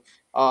 So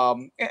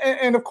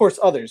and of course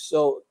others.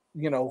 So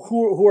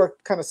who are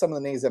kind of some of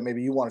the names that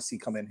maybe you want to see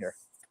come in here?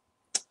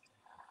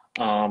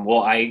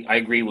 Well, I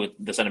agree with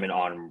the sentiment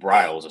on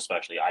Briles,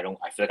 especially. I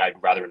feel like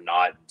I'd rather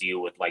not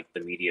deal with like the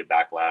media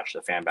backlash,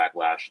 the fan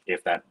backlash,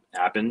 if that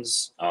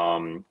happens.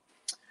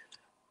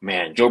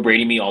 Man, Joe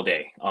Brady me all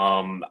day.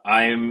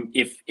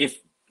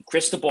 If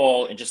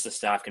Cristobal and just the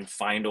staff can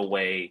find a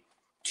way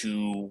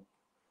to,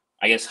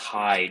 I guess,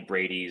 hide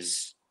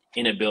Brady's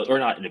inability or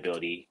not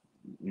inability,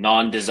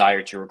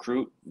 non-desire to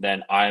recruit,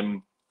 then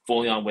I'm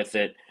fully on with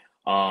it.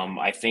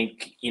 I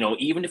think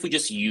even if we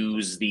just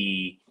use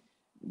the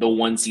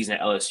one season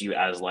at LSU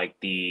as like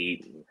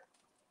the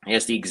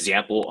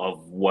example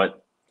of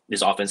what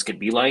this offense could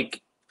be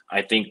like,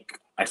 I think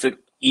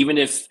even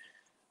if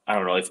I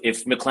don't know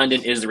if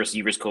McClendon is the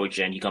receivers coach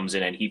and he comes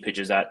in and he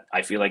pitches that,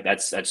 I feel like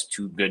that's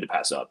too good to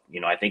pass up.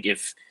 I think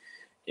if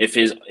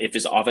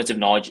his offensive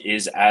knowledge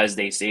is as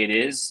they say it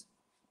is,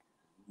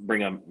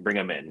 bring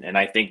him in. And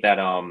I think that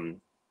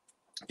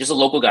just a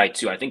local guy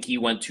too. I think he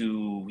went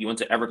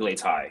to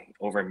Everglades High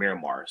over in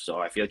Miramar, so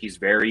I feel like he's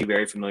very,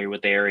 very familiar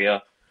with the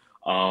area.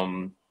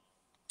 I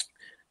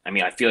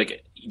feel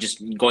like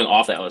just going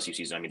off that LSU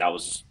season, that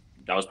was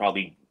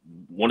probably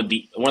one of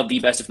the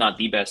best, if not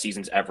the best,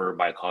 seasons ever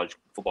by a college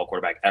football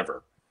quarterback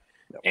ever.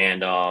 Yep.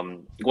 And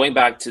going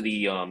back to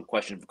the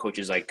question of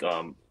coaches like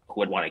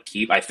who I'd want to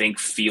keep, I think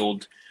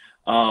Field.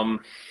 I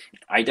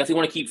definitely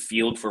want to keep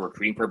Field for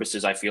recruiting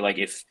purposes. I feel like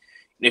if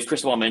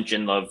Cristobal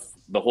mentioned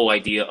the whole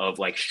idea of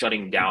like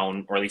shutting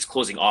down or at least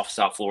closing off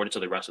South Florida to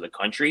the rest of the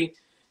country,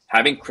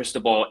 having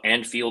Cristobal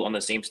and Field on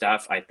the same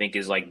staff, I think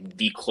is like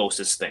the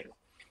closest thing.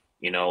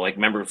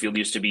 Remember Field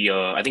used to be,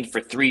 I think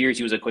for 3 years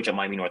he was a coach at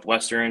Miami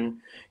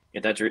Northwestern.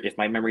 If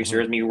my memory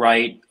serves me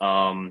right.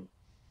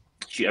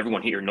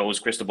 Everyone here knows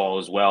Cristobal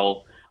as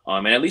well.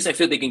 And at least I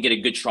feel they can get a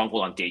good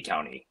stronghold on Dade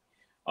County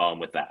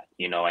with that.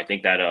 I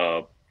think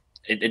that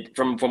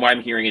from what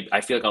I'm hearing, I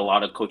feel like a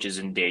lot of coaches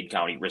in Dade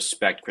County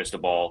respect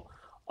Cristobal.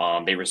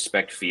 They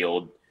respect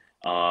Field.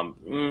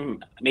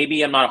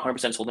 Maybe I'm not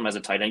 100% sold him as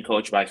a tight end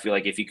coach, but I feel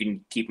like if you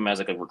can keep him as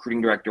like a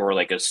recruiting director or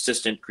like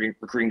assistant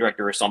recruiting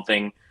director or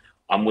something,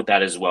 I'm with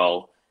that as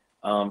well.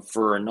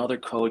 For another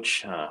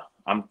coach,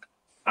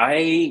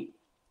 I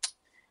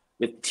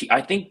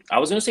think I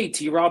was going to say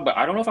T-Rob, but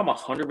I don't know if I'm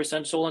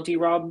 100% sold on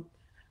T-Rob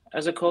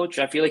as a coach.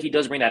 I feel like he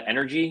does bring that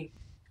energy.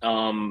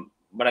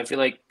 But I feel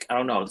like, I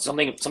don't know,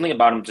 something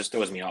about him just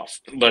throws me off.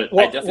 But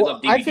I definitely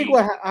love DVD.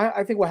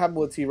 I think what happened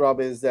with T-Rob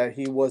is that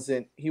he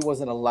wasn't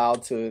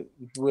allowed to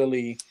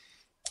really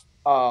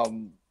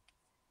kind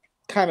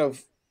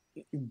of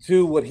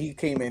do what he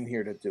came in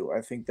here to do.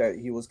 I think that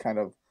he was kind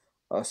of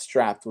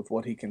strapped with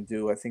what he can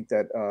do. I think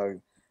that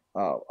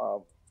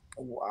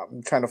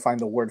I'm trying to find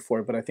the word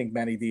for it, but I think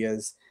Manny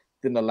Diaz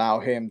didn't allow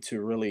him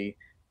to really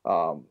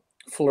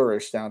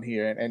flourish down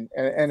here,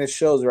 and it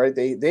shows, right?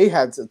 They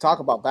had to talk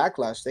about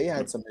backlash. They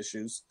had some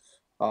issues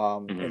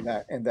in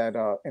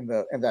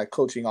that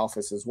coaching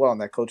office as well,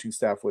 and that coaching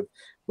staff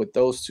with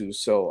those two.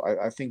 So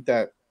I think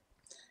that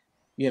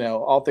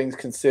all things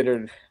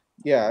considered,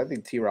 yeah, I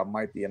think T-Rob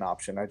might be an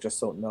option. I just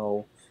don't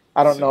know.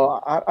 I don't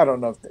know. I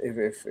don't know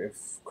if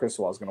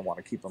Cristobal is going to want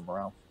to keep him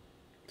around.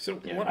 So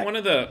one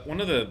of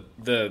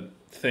the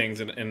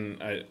things,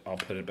 and I'll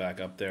put it back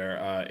up there,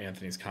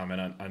 Anthony's comment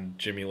on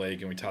Jimmy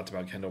Lake, and we talked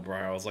about Kendall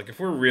Briles. Like, if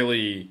we're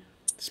really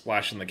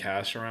splashing the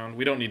cash around,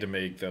 we don't need to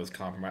make those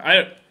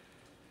compromises.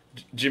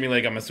 Jimmy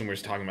Lake, I'm assuming we're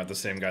talking about the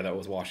same guy that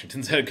was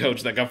Washington's head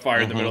coach that got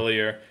fired in the middle of the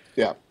year.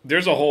 Yeah.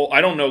 There's a whole.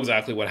 I don't know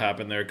exactly what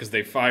happened there because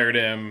they fired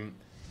him.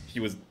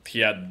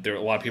 There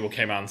a lot of people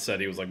came out and said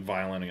he was like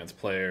violent against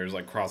players,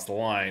 like crossed the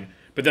line.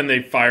 But then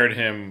they fired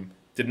him,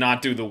 did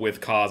not do the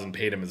with cause, and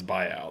paid him his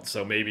buyout.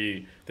 So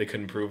maybe they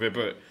couldn't prove it.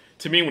 But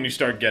to me, when you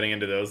start getting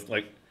into those,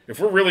 like if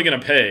we're really gonna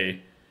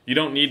pay, you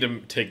don't need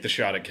to take the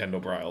shot at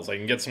Kendall Briles. Like,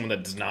 you can get someone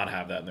that does not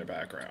have that in their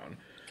background.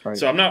 Right.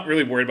 So I'm not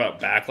really worried about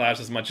backlash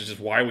as much as just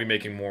why are we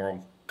making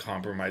moral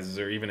compromises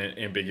or even in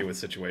ambiguous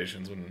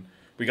situations when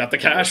we got the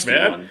cash,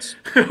 man.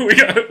 we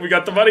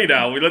got the money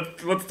now.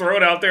 Let's throw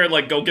it out there and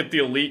like go get the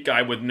elite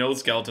guy with no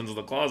skeletons in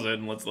the closet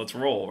and let's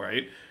roll,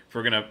 right? If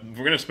we're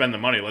gonna spend the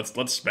money, let's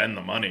spend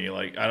the money.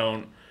 Like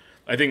I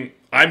think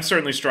I'm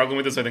certainly struggling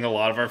with this. I think a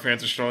lot of our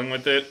fans are struggling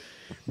with it.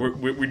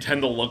 We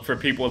tend to look for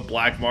people with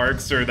black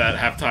marks or that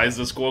have ties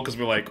to school because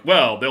we're like,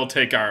 well, they'll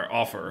take our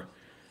offer.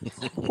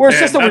 We're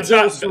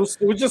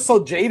just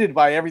so jaded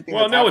by everything.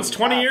 Well, no, it's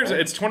 20 years. Right?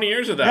 It's 20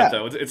 years of that,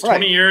 though. It's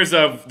 20 years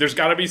of there's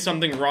got to be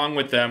something wrong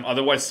with them,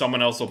 otherwise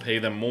someone else will pay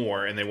them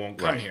more and they won't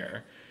come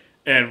here.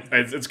 And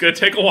it's going to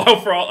take a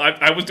while for all.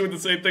 I was doing the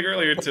same thing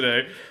earlier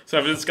today. So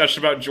I have a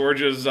discussion about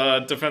Georgia's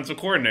defensive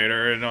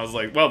coordinator, and I was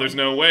like, well, there's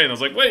no way. And I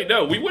was like, wait,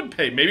 no, we would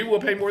pay. Maybe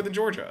we'll pay more than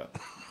Georgia.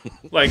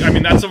 Like, I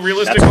mean, that's a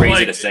realistic. That's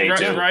crazy to say,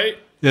 too. Right?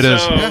 It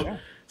is.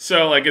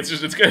 So like, it's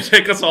going to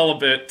take us all a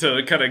bit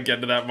to kind of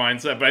get to that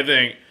mindset. But I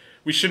think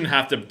we shouldn't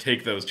have to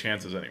take those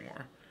chances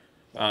anymore.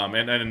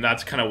 And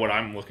that's kind of what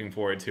I'm looking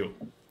forward to.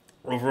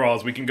 Overall,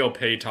 is we can go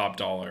pay top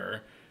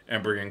dollar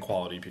and bring in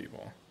quality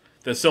people.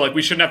 So like,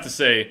 we shouldn't have to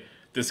say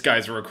this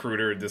guy's a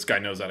recruiter, this guy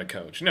knows how to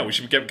coach. No, we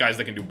should get guys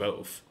that can do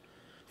both.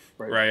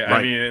 Right?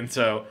 I mean,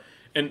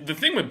 and the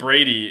thing with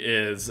Brady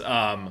is,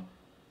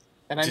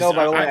 and I know,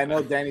 by the way, I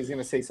know Danny's going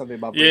to say something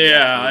about Brady.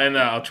 Yeah, and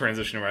I'll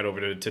transition right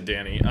over to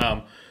Danny.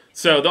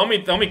 So the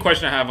only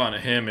question I have on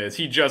him is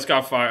he just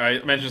got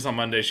fired. I mentioned this on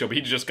Monday's show, but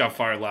he just got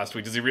fired last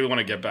week. Does he really want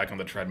to get back on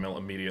the treadmill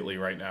immediately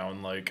right now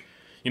and like,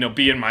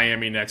 be in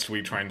Miami next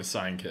week trying to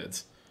sign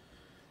kids?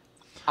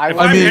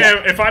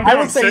 If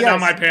I'm sitting on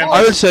my pants,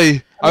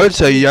 I would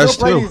say yes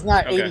too. Brady's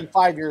not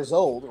 85 years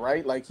old,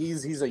 right? Like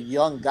he's a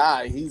young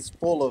guy. He's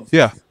full of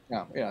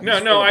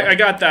I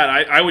got that.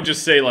 I would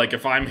just say like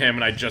if I'm him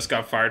and I just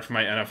got fired from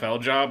my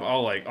NFL job,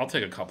 I'll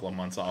take a couple of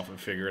months off and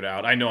figure it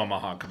out. I know I'm a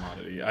hot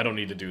commodity. I don't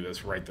need to do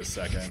this right this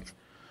second.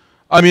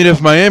 I mean,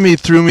 if Miami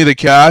threw me the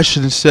cash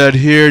and said,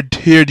 here,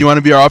 do you want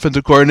to be our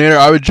offensive coordinator?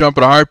 I would jump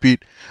in a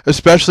heartbeat,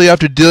 especially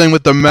after dealing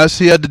with the mess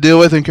he had to deal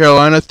with in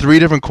Carolina, 3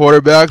 different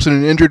quarterbacks and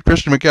an injured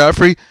Christian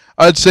McCaffrey.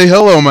 I'd say,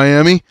 hello,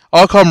 Miami.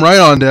 I'll come right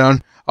on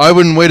down. I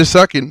wouldn't wait a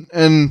second.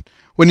 And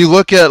when you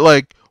look at,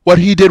 like, what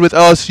he did with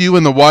LSU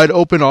and the wide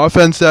open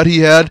offense that he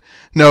had,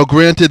 now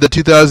granted the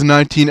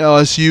 2019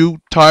 LSU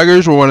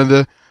Tigers were one of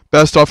the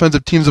best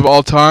offensive teams of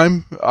all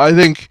time. I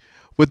think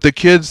with the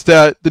kids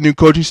that the new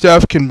coaching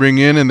staff can bring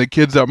in and the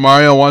kids that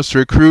Mario wants to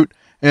recruit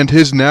and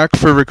his knack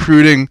for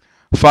recruiting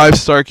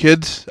 5-star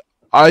kids,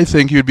 I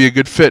think he would be a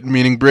good fit,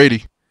 meaning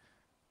Brady.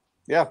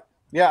 Yeah.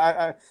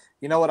 I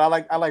you know what? I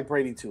like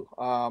Brady too.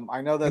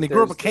 I know that. And he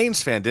grew up a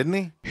Canes fan,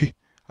 didn't he?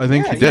 I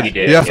think he did. He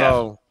did.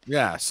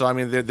 Yeah. So I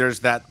mean, there's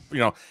that.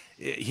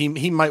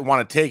 He might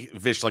want to take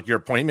Vish, like your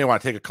point. He may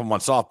want to take a couple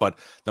months off, but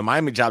the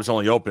Miami job's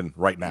only open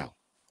right now.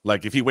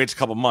 Like if he waits a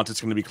couple months,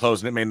 it's going to be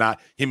closed, and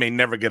he may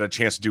never get a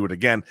chance to do it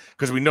again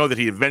because we know that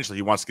he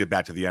wants to get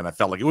back to the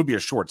NFL. Like it would be a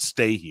short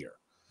stay here.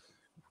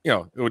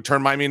 It would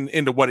turn Miami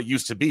into what it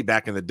used to be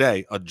back in the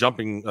day, a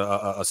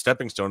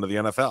stepping stone to the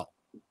NFL.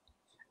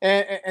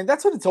 And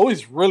that's what it's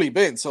always really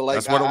been. So like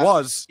that's what it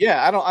was.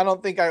 Yeah, I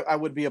don't think I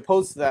would be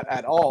opposed to that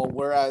at all.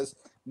 Whereas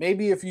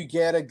maybe if you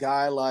get a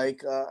guy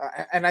like,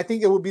 and I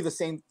think it would be the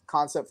same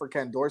concept for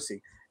Ken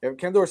Dorsey. If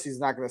Ken Dorsey's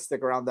not going to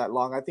stick around that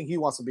long, I think he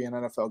wants to be an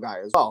NFL guy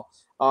as well.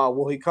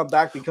 Will he come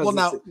back because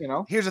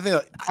here's the thing.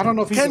 I don't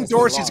know if Ken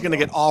Dorsey's going to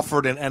get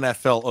offered an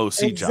NFL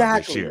OC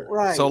job this year.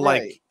 Right, so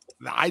like,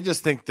 I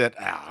just think that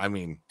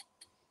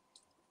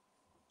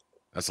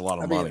that's a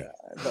lot of money.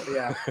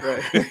 Yeah,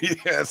 right.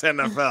 It's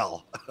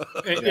NFL.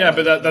 Yeah,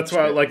 but that's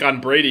why, like on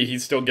Brady,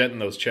 he's still getting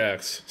those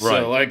checks.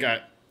 Right. So like,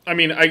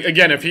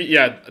 again, if he,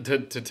 to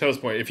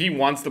Toast's point, if he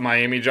wants the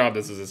Miami job,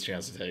 this is his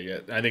chance to take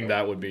it. I think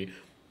that would be.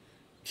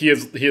 He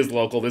is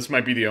local. This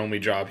might be the only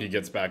job he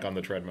gets back on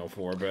the treadmill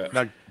for. But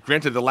now,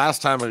 granted, the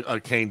last time a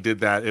Kane did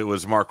that, it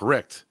was Mark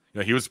Richt.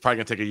 He was probably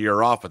going to take a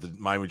year off, but the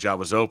Miami job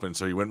was open,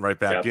 so he went right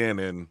back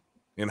in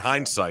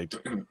hindsight.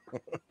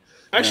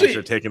 Actually, should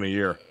have taken a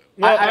year.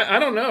 Well, I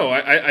don't know.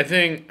 I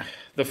think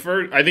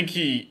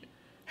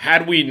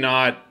had we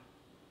not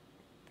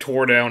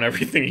tore down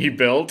everything he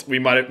built, we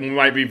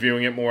might be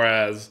viewing it more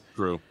as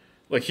true.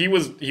 Like he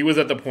was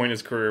at the point in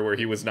his career where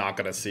he was not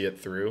going to see it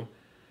through.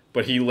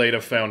 But he laid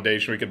a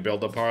foundation we could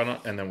build upon it,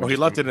 and then he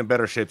left it in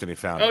better shape than he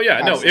found. Oh yeah,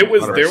 no, it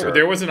was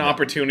there was an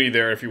opportunity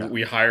there if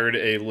we hired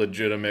a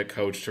legitimate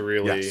coach to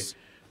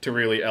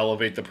really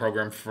elevate the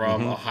program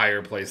from a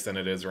higher place than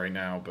it is right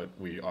now. But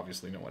we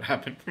obviously know what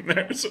happened from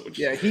there, so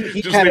just leave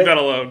that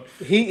alone.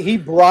 He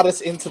brought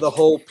us into the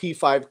whole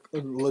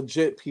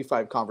legit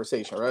P5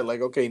 conversation, right?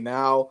 Like, okay,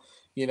 now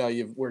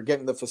we're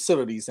getting the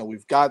facilities, and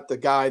we've got the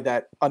guy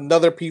that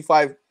another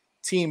P5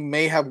 team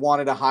may have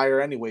wanted to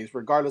hire anyways,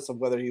 regardless of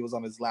whether he was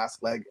on his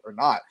last leg or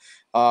not.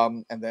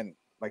 And then,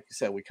 like you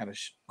said, we kind of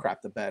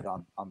crapped the bed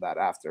on that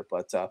after.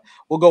 But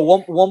we'll go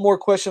one more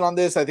question on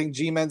this. I think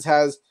G-Men's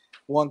has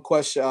one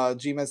question.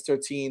 G-Men's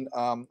 13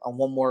 on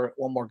one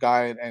more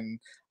guy, and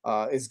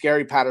is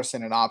Gary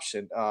Patterson an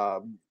option?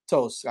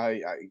 Toast,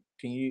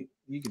 you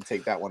can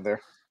take that one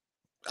there.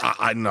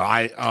 I know.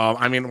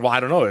 I mean, well, I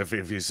don't know if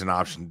he's an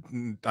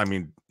option. I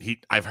mean,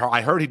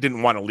 I heard he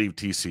didn't want to leave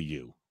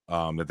TCU.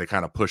 That they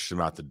kind of pushed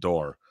him out the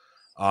door.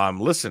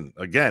 Listen,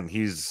 again,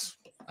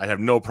 I have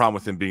no problem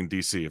with him being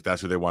DC if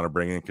that's who they want to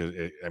bring in,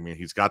 because I mean,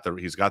 he's got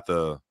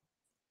the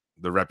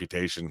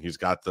reputation, he's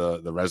got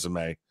the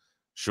resume.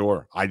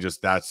 Sure,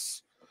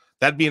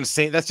 that'd be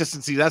insane.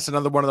 That's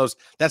another one of those.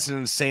 That's an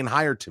insane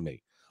hire to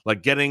me.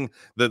 Like getting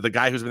the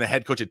guy who's been the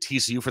head coach at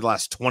TCU for the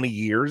last 20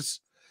 years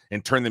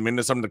and turn them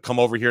into someone to come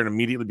over here and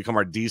immediately become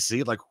our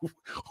DC. Like,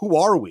 who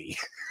are we?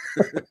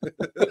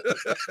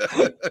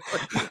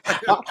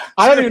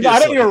 I don't even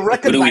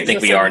recognize. Who do we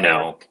think we are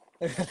now?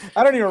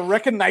 I don't even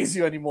recognize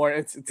you anymore.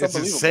 It's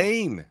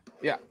insane.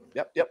 Yeah.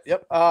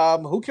 Yep.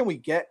 Who can we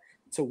get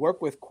to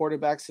work with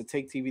quarterbacks to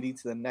take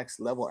TVD to the next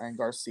level? And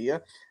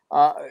Garcia.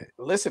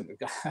 Listen,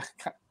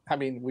 I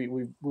mean,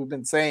 we've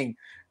been saying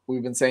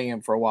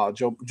him for a while.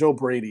 Joe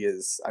Brady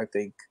is, I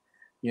think,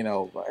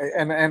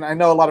 and I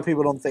know a lot of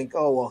people don't think,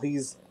 oh well,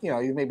 he's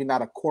maybe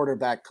not a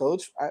quarterback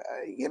coach.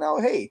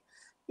 Hey,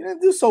 you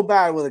didn't do so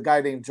bad with a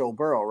guy named Joe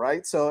Burrow,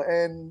 right? So,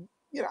 and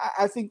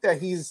I think that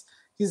he's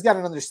got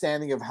an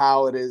understanding of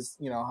how it is,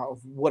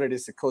 what it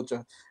is to coach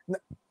a.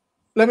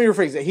 Let me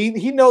rephrase it.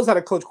 He knows how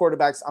to coach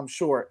quarterbacks, I'm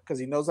sure, because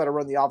he knows how to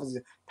run the offense.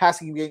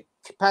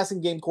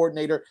 Passing game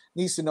coordinator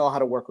needs to know how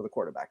to work with a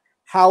quarterback.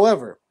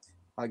 However,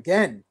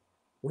 again,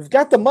 we've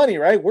got the money,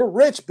 right? We're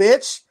rich,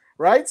 bitch,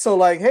 right? So,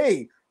 like,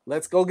 hey,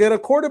 let's go get a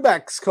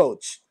quarterbacks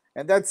coach.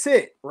 And that's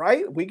it,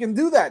 right? We can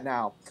do that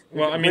now.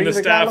 Well, I mean, the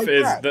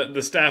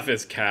staff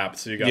is capped,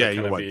 so you got to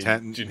kind of be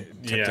 10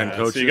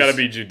 coaches. So you got to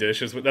be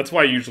judicious. That's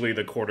why usually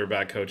the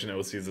quarterback coach in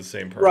OC is the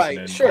same person right,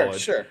 in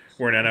college. Sure.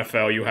 Where in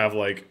NFL you have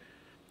like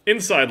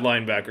inside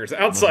linebackers,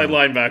 outside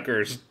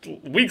linebackers,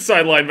 weak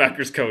side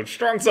linebackers coach,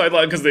 strong side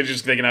line, because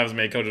they can have as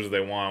many coaches as they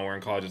want. Where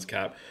in college it's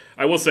capped.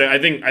 I will say, I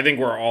think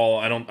we're all.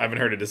 I haven't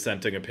heard a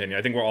dissenting opinion.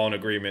 I think we're all in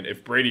agreement.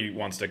 If Brady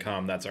wants to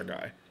come, that's our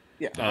guy.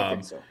 Yeah, I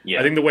think so. Yeah.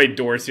 I think the way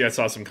Dorsey, I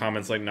saw some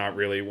comments like not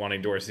really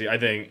wanting Dorsey. I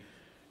think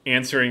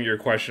answering your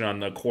question on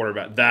the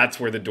quarterback, that's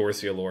where the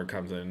Dorsey allure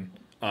comes in,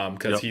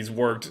 because he's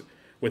worked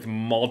with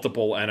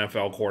multiple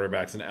NFL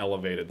quarterbacks and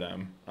elevated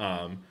them,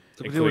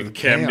 including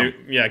Cam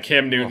Newton. Yeah,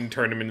 Cam Newton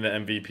turned him into the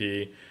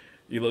MVP.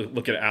 You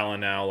look at Allen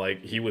now,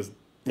 like he looked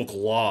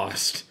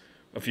lost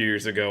a few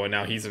years ago, and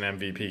now he's an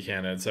MVP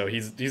candidate. So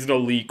he's an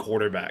elite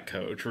quarterback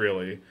coach,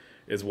 really.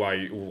 Is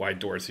why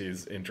Dorsey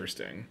is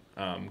interesting,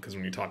 because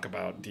when you talk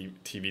about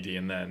TVD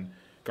and then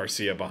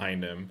Garcia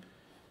behind him,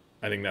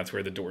 I think that's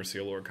where the Dorsey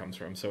allure comes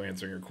from. So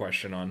answering your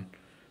question on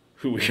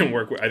who we can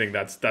work with, I think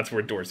that's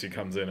where Dorsey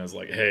comes in as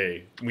like,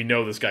 hey, we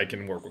know this guy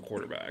can work with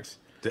quarterbacks.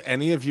 Do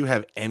any of you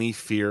have any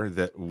fear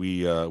that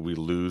we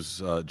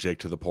lose Jake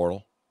to the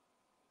portal?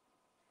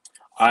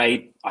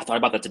 I thought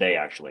about that today,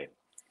 actually.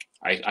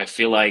 I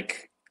feel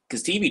like,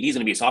 because TVD is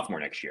going to be a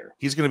sophomore next year.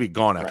 He's going to be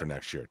gone after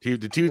next year. The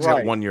dude's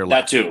got 1 year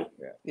left. That too.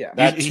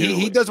 Yeah.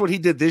 He does what he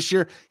did this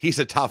year. He's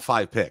a top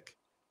 5 pick.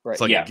 Right.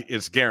 It's like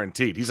it's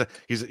guaranteed. So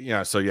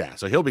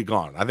he'll be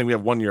gone. I think we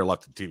have 1 year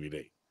left at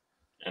TVD.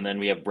 And then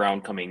we have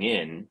Brown coming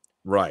in.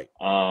 Right.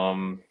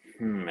 And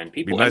people.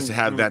 It'd be nice to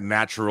have that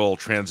natural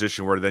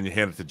transition where then you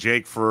hand it to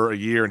Jake for a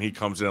year and he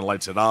comes in and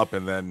lights it up,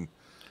 and then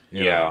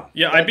Yeah,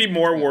 I'd be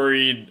more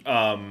worried.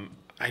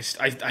 I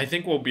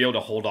think we'll be able to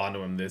hold on to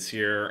him this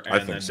year,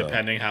 and then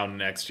depending how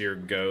next year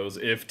goes,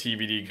 if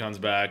TVD comes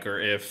back or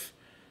if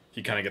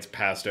he kind of gets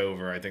passed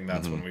over, I think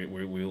that's when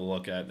we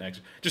look at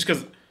next. Just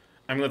because,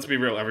 I mean, let's be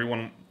real,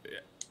 everyone,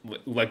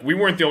 like, we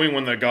weren't the only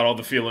one that got all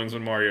the feelings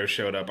when Mario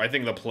showed up. I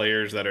think the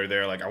players that are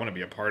there, like, I want to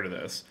be a part of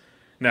this.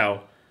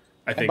 Now,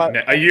 I think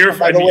a year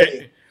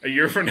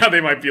from now,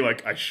 they might be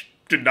like, I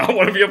did not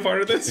want to be a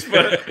part of this,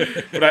 but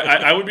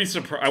I would be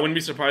surprised. I wouldn't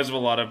be surprised if a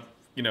lot of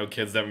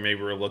kids that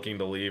maybe were looking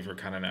to leave are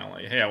kind of now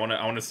like, hey, I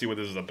want to see what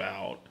this is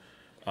about.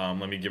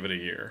 Let me give it a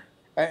year.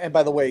 And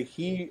by the way,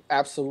 he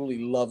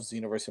absolutely loves the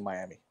University of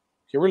Miami.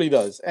 He really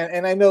does.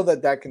 And I know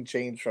that can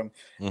change from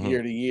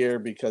year to year,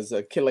 because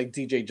a kid like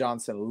DJ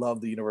Johnson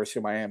loved the University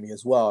of Miami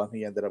as well, and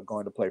he ended up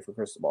going to play for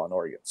Cristobal in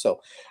Oregon. So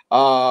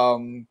I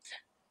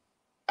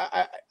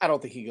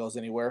don't think he goes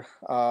anywhere.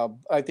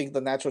 I think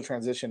the natural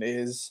transition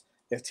is,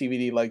 if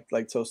TVD,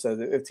 like Toast said,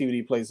 if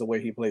TVD plays the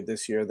way he played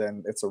this year,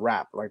 then it's a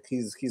wrap. Like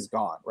he's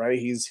gone, right?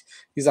 He's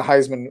a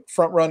Heisman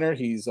front runner.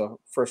 He's a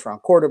first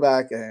round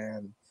quarterback,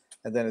 and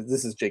then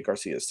this is Jake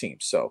Garcia's team.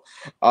 So,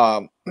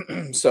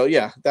 so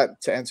yeah,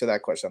 that to answer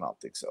that question, I don't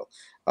think so.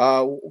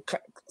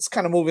 Let's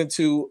kind of move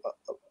into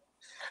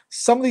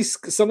some of these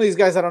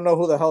guys. I don't know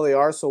who the hell they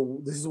are,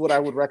 so this is what I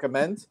would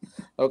recommend.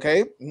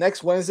 Okay,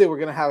 next Wednesday we're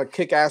gonna have a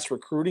kick-ass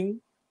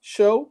recruiting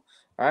show.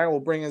 All right,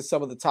 we'll bring in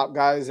some of the top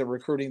guys and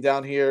recruiting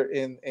down here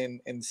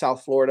in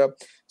South Florida.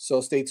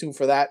 So stay tuned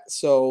for that.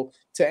 So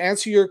to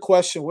answer your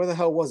question, where the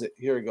hell was it?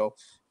 Here we go.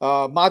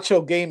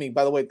 Macho Gaming,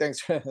 by the way,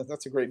 thanks.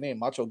 That's a great name,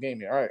 Macho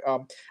Gaming. All right.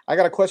 I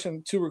got a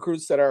question. 2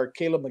 recruits that are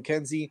Caleb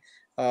McKenzie,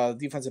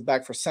 defensive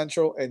back for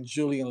Central, and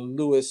Julian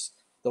Lewis,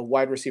 the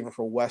wide receiver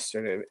for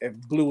Western. If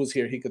Blue was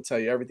here, he could tell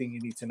you everything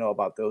you need to know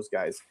about those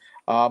guys.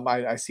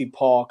 I see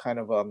Paul kind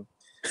of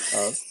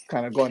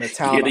going to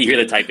town. You hear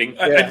the typing?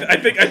 Yeah. I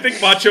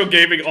think Macho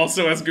Gaming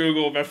also has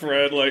Google, my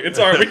friend. Like, it's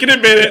all right. We can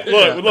admit it.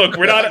 Look,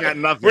 we're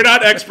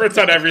not experts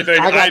on everything.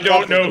 I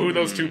don't know who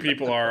those 2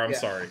 people are. I'm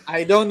sorry.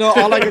 I don't know.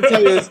 All I can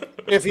tell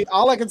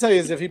you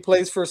is if he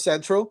plays for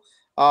Central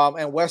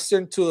and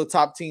Western, 2 of the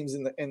top teams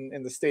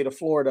in the state of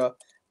Florida,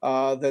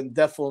 then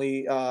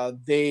definitely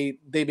they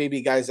may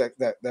be guys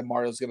that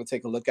Mario's going to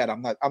take a look at.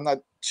 I'm not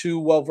too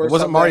well versed.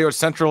 Wasn't Mario at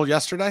Central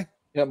yesterday?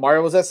 Yeah,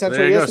 Mario was at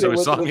Central yesterday. So we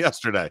saw him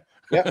yesterday.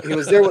 Yeah, he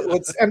was there.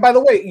 And by the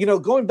way,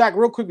 going back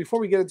real quick before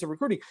we get into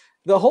recruiting,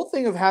 the whole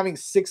thing of having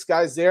 6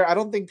 guys there, I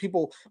don't think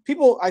people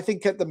I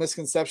think get the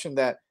misconception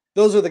that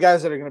those are the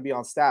guys that are going to be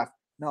on staff.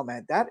 No,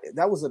 man, that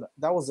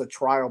was a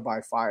trial by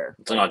fire.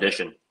 It's an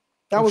audition.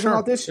 That was an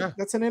audition. Yeah.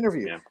 That's an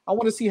interview. Yeah. I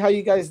want to see how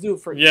you guys do.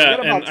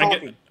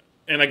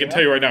 And I can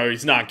tell you right now,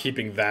 he's not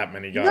keeping that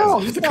many guys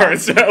on the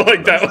current set.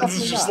 Like, that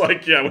was just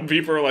like, when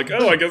people are like,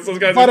 oh, I guess those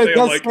guys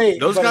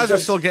those guys are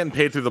still getting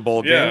paid through the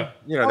bowl game.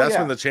 That's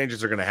when the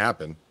changes are going to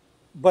happen.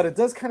 But it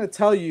does kind of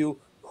tell you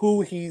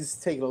who he's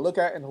taking a look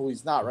at and who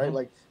he's not, right? Mm-hmm.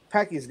 Like,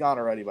 Packy's gone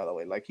already, by the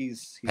way. Like,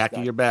 he's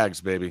packing your bags,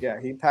 baby. Yeah,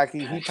 he packed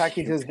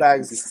his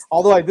bags.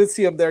 Although I did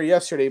see him there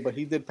yesterday, but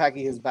he did pack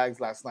his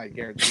bags last night,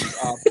 guaranteed.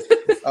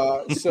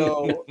 I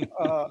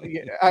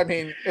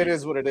mean, it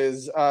is what it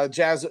is.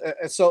 Jazz.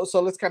 So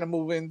let's kind of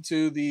move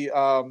into the.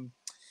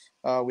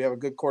 We have a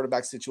good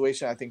quarterback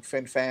situation. I think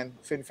FinFan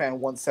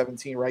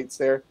 117 rights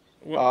there.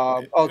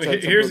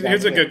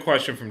 Here's a good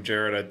question from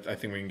Jared. I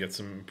think we can get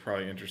some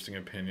probably interesting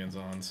opinions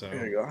on. So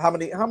there you go.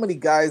 How many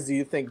guys do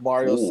you think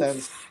Mario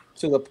sends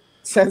to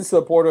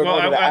the portal in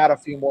order to add a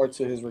few more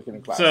to his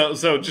recruiting class?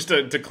 So just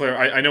to clear,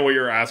 I know what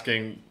you're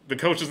asking. The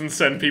coach doesn't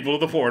send people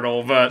to the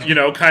portal, but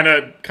kind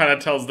of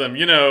tells them,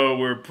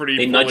 we're pretty.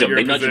 They nudge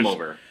them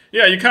over.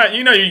 Yeah, you kind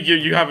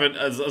you have it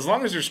as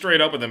long as you're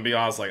straight up with them. Be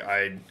honest, like,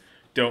 I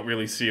don't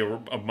really see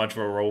a much of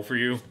a role for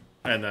you.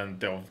 And then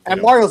they'll.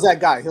 Mario's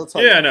that guy. He'll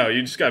tell you. Yeah, no,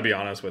 you just gotta be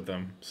honest with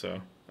them.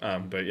 So,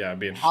 but yeah, it'd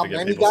be interesting to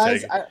get people's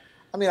take.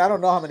 I mean, I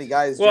don't know how many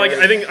guys. Well,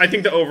 I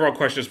think the overall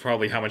question is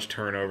probably how much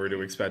turnover do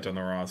we expect on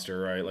the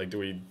roster, right? Like, do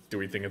we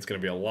think it's gonna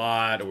be a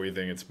lot, or do we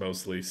think it's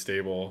mostly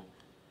stable?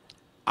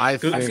 I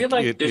feel like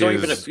there's already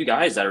been a few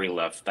gues that already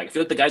left. Like, I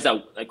feel like the guys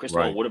that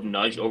Cristobal would have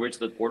nudged over to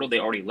the portal, they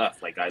already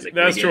left. Like, guys like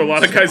that's Wiggins, true. A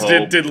lot of guys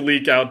did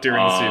leak out during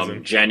the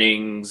season.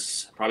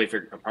 Jennings, probably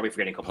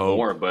forgetting a couple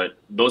more, but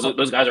those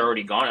guys are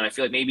already gone. And I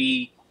feel like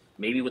maybe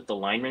with the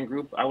lineman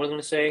group, I was going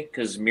to say,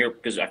 because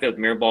I feel like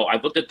Mirabal,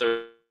 I've looked at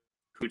the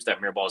recruits that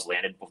Mirabal has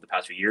landed over the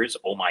past few years.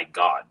 Oh my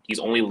God. He's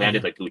only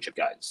landed like blue chip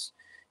guys.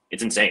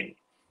 It's insane.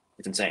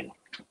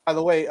 By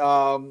the way,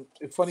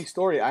 funny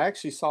story. I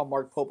actually saw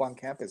Mark Pope on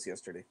campus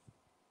yesterday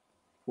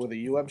with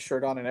a UM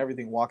shirt on and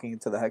everything walking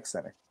into the Heck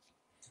Center,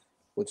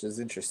 which is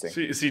interesting.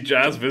 See,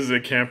 Jazz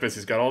visited campus.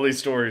 He's got all these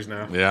stories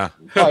now. Yeah.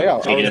 Oh, yeah.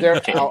 I was there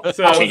for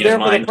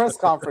the press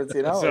conference,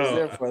 I was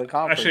there for the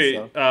conference.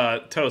 Actually,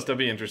 Toast, I'd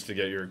be interested to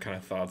get your kind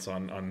of thoughts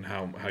on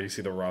how you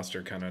see the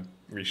roster kind of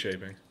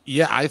reshaping.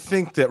 Yeah, I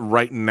think that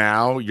right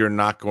now you're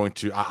not going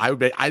to.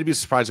 I'd be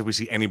surprised if we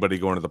see anybody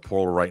going to the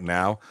portal right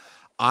now.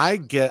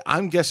 I'm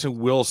guessing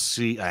we'll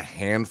see a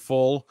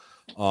handful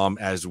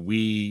as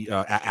we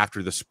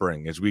after the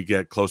spring, as we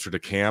get closer to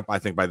camp. I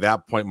think by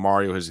that point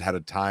Mario has had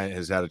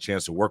a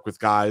chance to work with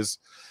guys,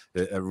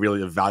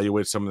 really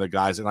evaluate some of the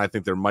guys, and I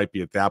think there might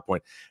be at that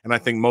point. And I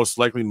think most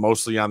likely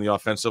mostly on the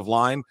offensive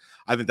line,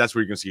 I think that's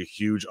where you're going to see a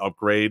huge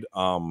upgrade.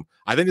 I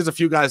think there's a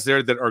few guys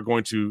there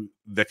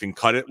that can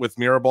cut it with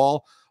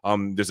Mirabal.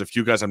 There's a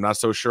few guys I'm not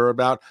so sure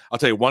about. I'll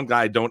tell you one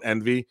guy I don't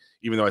envy,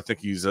 even though I think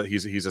he's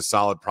a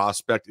solid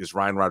prospect, is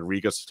Ryan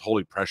Rodriguez.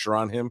 Totally pressure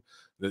on him.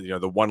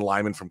 The one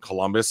lineman from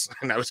Columbus,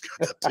 and I was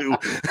got two.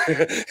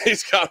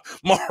 He's got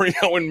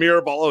Mario and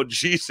Mirabal. Oh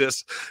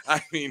Jesus!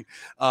 I mean,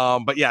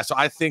 but yeah. So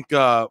I think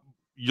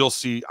you'll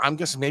see. I'm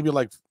guessing maybe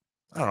like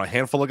a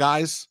handful of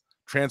guys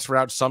transfer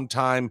out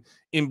sometime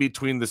in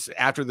between this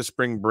after the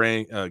spring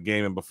break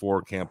game and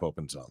before camp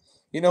opens up.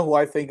 You know who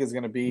I think is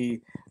going to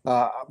be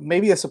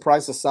maybe a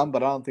surprise to some,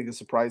 but I don't think a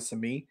surprise to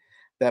me.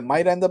 That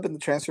might end up in the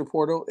transfer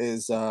portal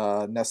is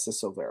Nesta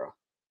Silvera.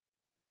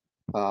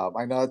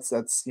 I know that's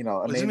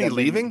Isn't he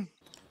leaving?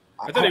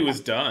 I thought he was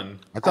done.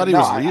 I thought he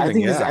was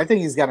leaving. I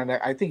think he's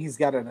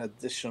got an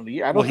additional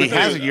year. He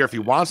has a year if he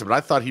wants it, but I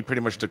thought he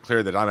pretty much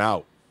declared that I'm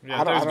out.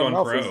 Yeah, I was going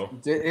pro.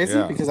 Is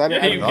he? Because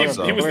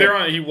he was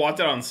there he walked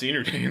out on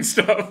senior day and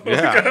stuff.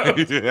 Yeah,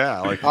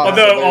 yeah.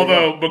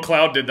 Although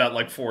McLeod did that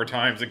like 4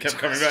 times and kept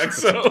coming back.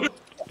 So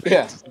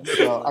Yeah.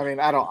 So I mean,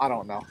 I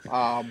don't know.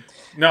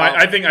 No,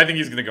 I think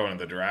he's going to go into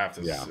the draft.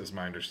 Is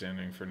my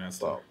understanding for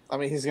Nesta. Well, I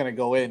mean, he's going to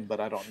go in, but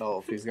I don't know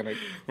if he's going to.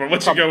 Well,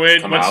 once you go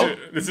in,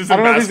 this isn't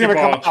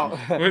basketball.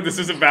 This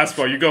isn't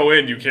basketball. You go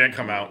in, you can't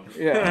come out.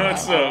 Yeah.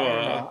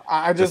 So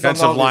I just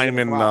defensive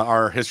linemen.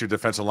 Our history of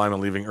defensive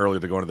linemen leaving early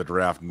to go into the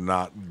draft,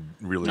 not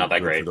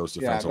that great for those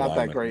defensive linemen.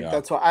 Not that great. Yeah.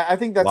 That's why I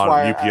think that's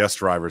why a lot of UPS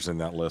drivers in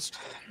that list.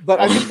 But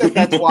I think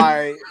that's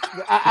why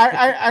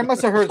I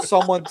must have heard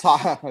someone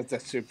talk.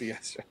 That's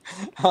UPS.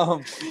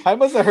 I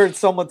must have heard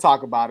someone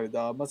talk about it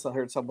though. I must have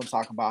heard someone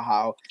talk about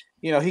how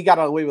he got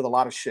away with a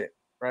lot of shit,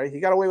 right? He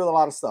got away with a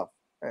lot of stuff,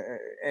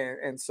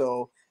 and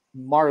so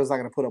Mario's not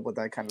going to put up with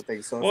that kind of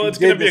thing. So it's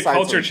going to be a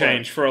culture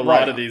change for a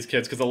lot of these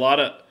kids because a lot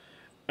of.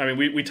 I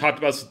mean, we talked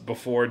about this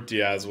before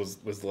Diaz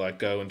was let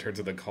go in terms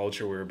of the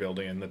culture we were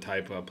building and the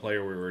type of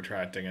player we were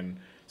attracting, and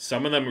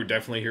some of them were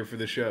definitely here for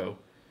the show.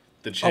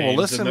 The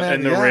chains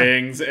and the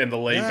rings and the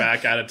laid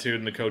back attitude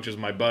and the coach is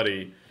my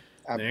buddy.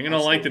 They ain't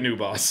gonna like the new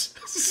boss.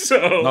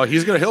 So no,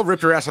 he'll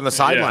rip your ass on the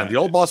sideline. The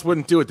old boss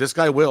wouldn't do it. This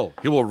guy will.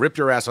 He will rip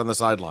your ass on the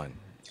sideline.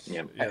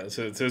 Yeah.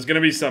 So there's gonna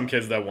be some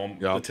kids that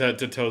won't.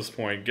 To Toast's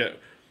point,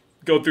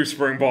 go through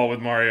spring ball with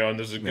Mario, and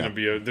there's gonna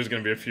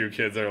be a few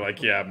kids that are like,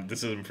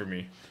 this isn't for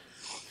me.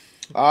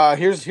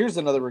 Here's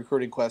another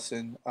recruiting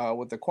question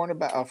with the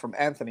cornerback from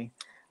Anthony.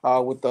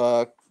 With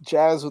the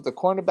Jazz, with the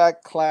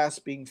cornerback class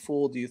being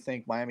full, do you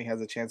think Miami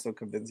has a chance of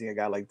convincing a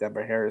guy like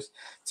Denver Harris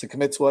to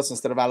commit to us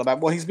instead of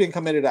Alabama? Well, he's been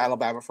committed to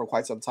Alabama for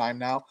quite some time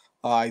now.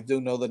 I do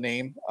know the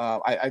name.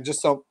 I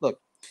just don't look.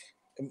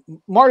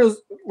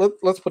 Mario's.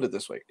 Let's put it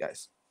this way,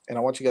 guys, and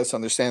I want you guys to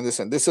understand this.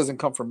 And this doesn't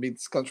come from me.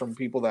 This comes from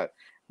people that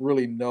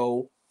really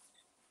know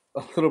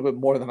a little bit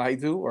more than I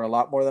do, or a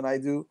lot more than I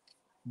do.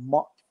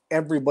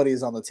 Everybody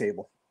is on the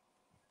table.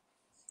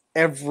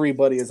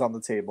 Everybody is on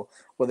the table,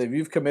 whether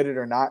you've committed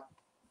or not.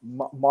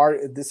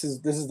 This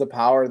is the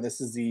power, and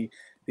this is the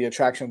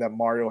attraction that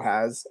Mario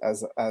has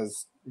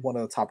as one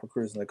of the top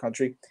recruiters in the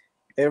country.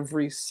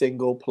 Every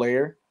single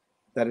player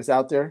that is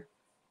out there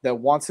that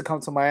wants to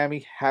come to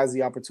Miami has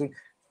the opportunity.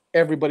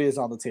 Everybody is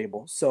on the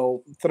table.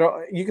 So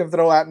you can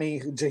throw at me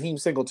Jaheim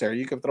Singletary.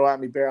 You can throw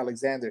at me Bear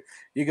Alexander.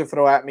 You can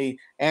throw at me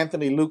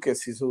Anthony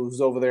Lucas,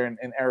 who's over there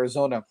in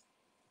Arizona.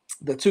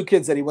 The two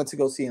kids that he went to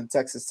go see in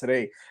Texas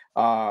today,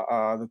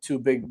 the two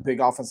big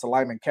offensive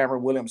linemen,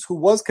 Cameron Williams, who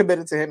was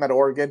committed to him at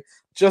Oregon,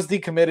 just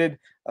decommitted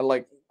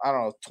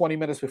 20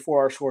 minutes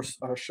before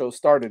our show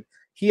started.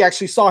 He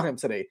actually saw him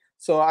today.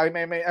 So I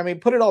mean,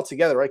 put it all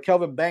together, right?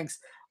 Kelvin Banks,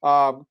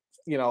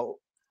 who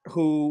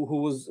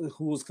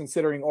was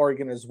considering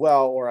Oregon as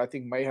well, or I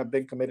think may have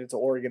been committed to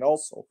Oregon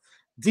also,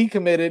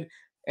 decommitted.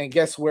 And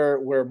guess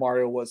where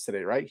Mario was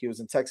today, right? He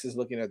was in Texas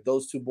looking at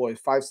those two boys,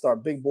 5-star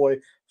big boy,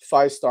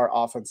 5-star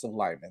offensive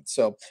lineman.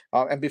 So,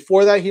 and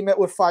before that, he met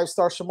with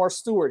 5-star Shamar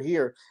Stewart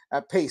here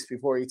at Pace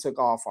before he took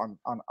off on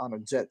a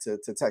jet to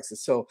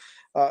Texas. So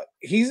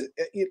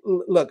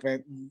look,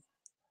 man,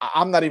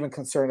 I'm not even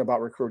concerned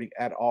about recruiting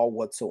at all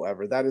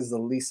whatsoever. That is the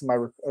least of my,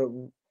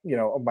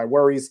 of my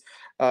worries.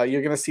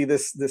 You're going to see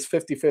this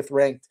 55th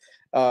ranked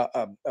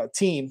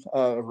team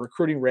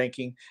recruiting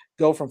ranking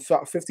go from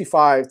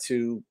 55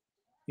 to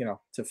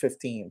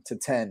 15 to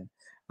 10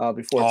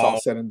 before it's all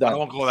said and done. I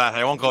won't go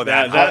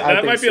that.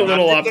 That might be a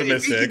little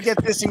optimistic. If you can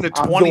get this thing to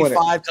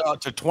 25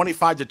 to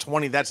 25 to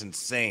 20, that's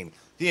insane.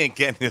 He ain't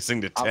getting this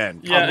thing to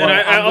 10.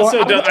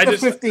 I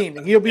just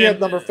 15. He'll be at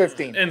number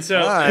 15. And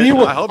so I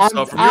hope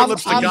so. From your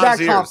lips to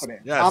God's ears.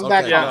 Confident. Yes, I'm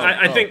that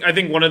confident. I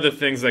think one of the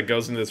things that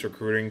goes into this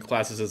recruiting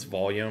class is its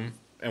volume.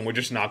 And we're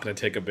just not going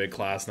to take a big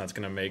class, and that's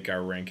going to make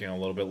our ranking a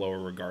little bit lower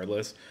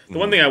regardless. The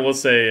one thing I will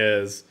say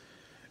is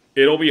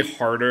it'll be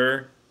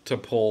harder to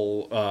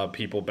pull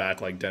people back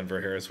like Denver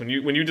Harris. When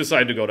you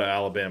decide to go to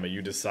Alabama,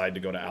 you decide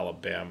to go to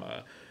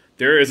Alabama.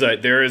 There is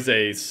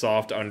a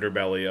soft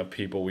underbelly of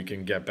people we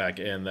can get back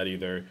in that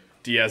either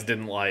Diaz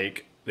didn't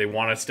like, they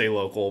want to stay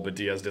local, but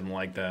Diaz didn't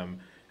like them,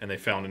 and they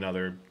found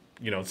another,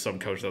 some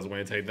coach that was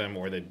willing to take them,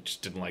 or they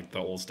just didn't like the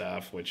old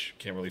staff, which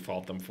can't really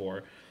fault them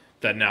for.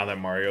 That now that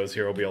Mario's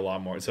here will be a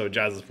lot more. So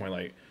Jazz's point,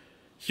 like,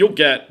 he'll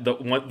get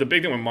the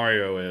big thing with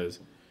Mario is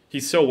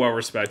he's so well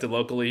respected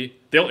locally.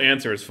 They'll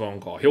answer his phone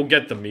call. He'll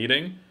get the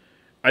meeting.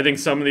 I think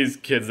some of these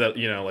kids that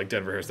like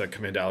Denver Harris that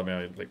come into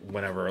Alabama like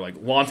whenever, like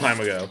long time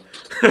ago.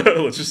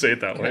 Let's just say it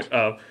that way.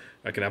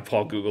 I can have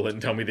Paul Google it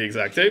and tell me the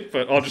exact date,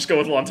 but I'll just go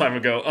with a long time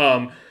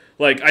ago.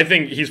 I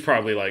think he's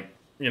probably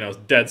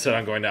dead set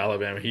on going to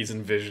Alabama. He's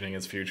envisioning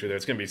his future there.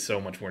 It's going to be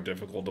so much more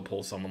difficult to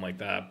pull someone like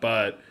that,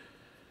 but.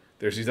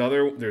 There's these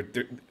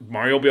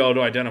Mario will be able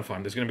to identify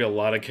them. There's going to be a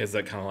lot of kids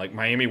that kind of like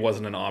Miami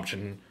wasn't an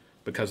option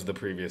because of the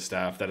previous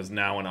staff. That is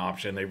now an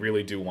option. They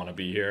really do want to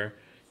be here,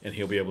 and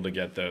he'll be able to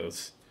get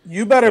those.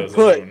 You better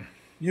put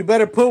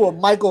what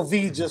Michael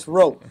V just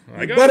wrote.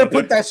 You better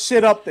put that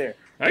shit up there.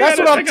 That's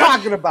what I'm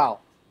talking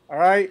about. All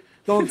right?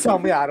 Don't tell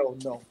me I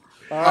don't know.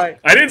 All right.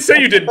 I didn't say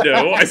you didn't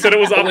know. I said it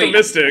was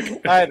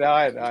optimistic. I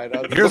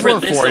know. Here's one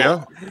for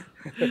you.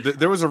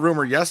 There was a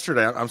rumor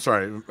yesterday. I'm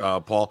sorry,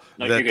 Paul,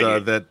 No,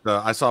 that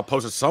I saw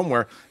posted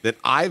somewhere that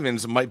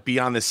Ivans might be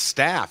on this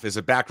staff as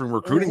a backroom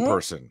recruiting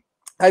person.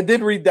 I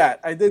did read that.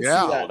 I did see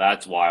that. Oh,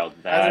 that's wild.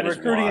 That as a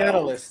recruiting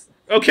analyst.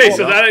 Okay,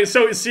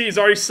 so see, he's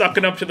already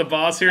sucking up to the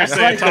boss here,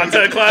 saying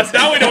content class.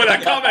 Now we know where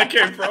that comment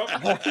came from.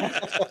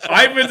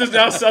 Ivans is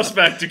now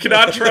suspect. You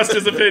cannot trust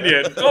his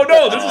opinion. Oh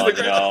no, this is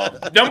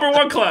the number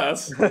one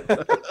class.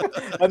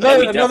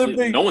 another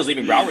big. No one's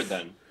leaving Broward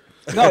then.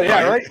 No,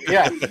 yeah, right,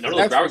 yeah. None of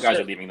those Broward guys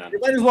are leaving then. You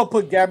might as well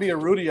put Gabby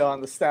Arrudia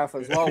on the staff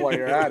as well while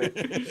you're at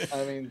it.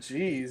 I mean,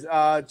 geez,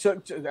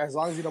 Chuck, as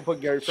long as you don't put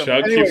Gary.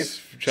 Chuck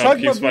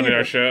keeps funding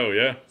our show.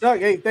 Yeah. Chuck,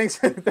 hey, thanks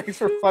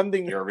for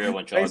funding. You're a real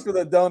one, Chuck. Thanks for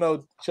the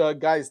dono, Chuck.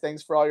 Guys,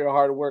 thanks for all your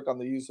hard work on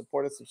the You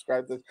Support and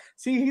subscribe.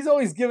 See, he's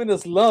always giving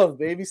us love,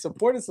 baby.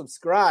 Support and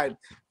subscribe.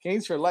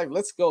 Gains for life.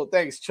 Let's go.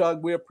 Thanks, Chuck.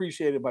 We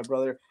appreciate it, my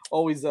brother.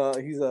 Always,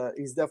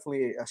 he's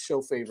definitely a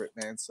show favorite,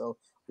 man. So.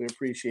 We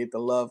appreciate the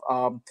love.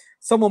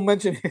 Someone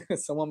mentioned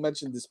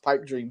this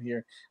pipe dream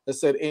here that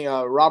said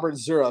Robert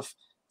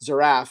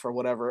Zaraf or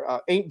whatever.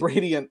 Ain't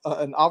Brady an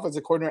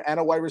offensive coordinator and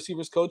a wide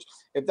receivers coach?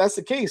 If that's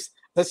the case,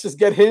 let's just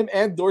get him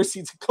and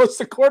Dorsey to coach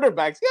the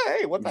quarterbacks. Yeah,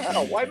 hey, what the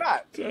hell? Why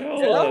not?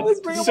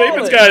 Let's bring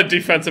Saban's got a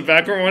defensive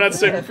background. Why not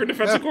save him for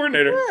defensive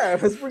coordinator? Yeah,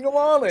 let's bring them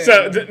all in.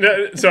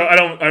 So I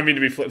don't mean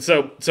to be flip.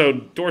 So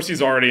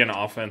Dorsey's already an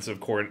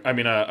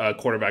a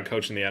quarterback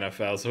coach in the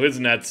NFL. So his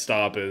next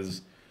stop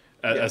is.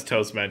 As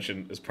Toast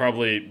mentioned, is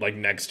probably like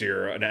next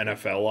year an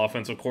NFL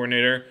offensive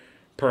coordinator.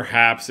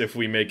 Perhaps if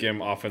we make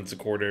him offensive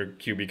coordinator,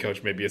 QB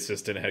coach, maybe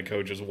assistant head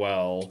coach as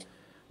well,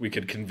 we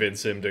could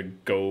convince him to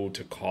go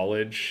to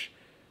college,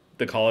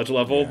 the college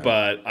level. Yeah.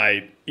 But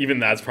even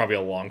that's probably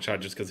a long shot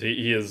just because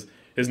his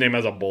name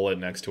has a bullet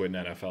next to it in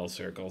NFL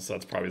circles. So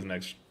that's probably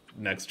his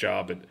next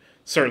job. But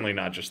certainly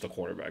not just the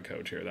quarterback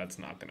coach here. That's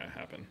not going to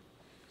happen.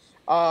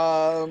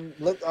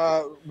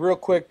 Real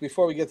quick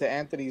before we get to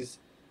Anthony's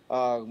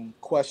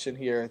question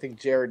here. I think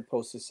Jared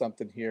posted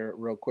something here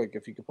real quick.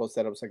 If you could post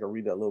that up so I can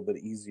read it a little bit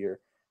easier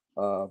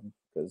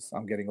because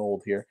I'm getting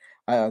old here.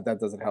 That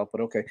doesn't help,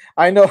 but okay.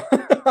 I know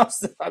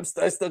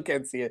I still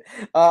can't see it.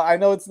 I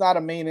know it's not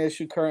a main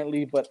issue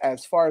currently, but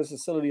as far as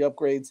facility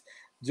upgrades,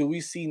 do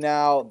we see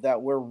now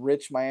that we're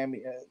rich,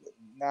 Miami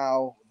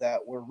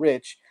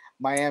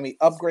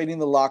upgrading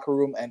the locker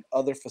room and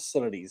other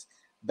facilities?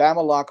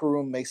 Bama locker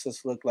room makes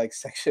us look like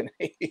Section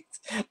 8.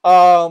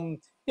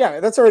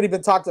 Yeah, that's already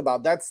been talked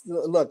about.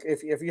 Look.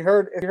 If you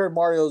heard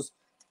Mario's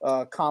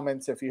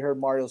comments, if you heard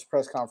Mario's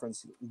press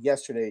conference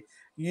yesterday,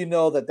 you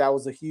know that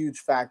was a huge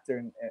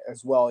factor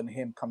as well in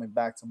him coming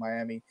back to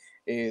Miami.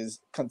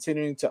 Is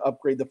continuing to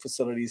upgrade the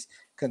facilities,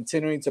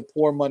 continuing to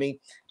pour money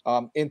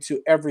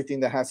into everything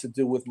that has to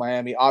do with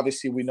Miami.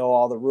 Obviously, we know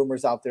all the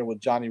rumors out there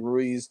with Johnny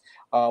Ruiz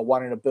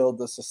wanting to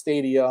build a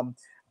stadium.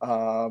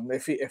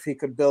 If he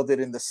could build it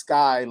in the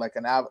sky like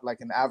an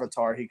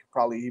avatar, he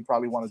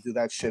probably want to do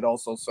that shit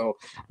also. So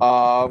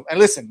and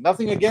listen,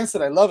 nothing against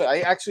it. I love it.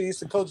 I actually used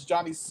to coach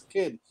Johnny's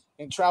kid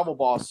in travel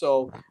ball.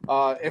 So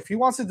if he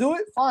wants to do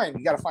it, fine.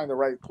 You got to find the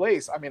right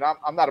place. I mean,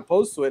 I'm not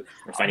opposed to it.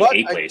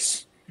 Finding a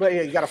place. But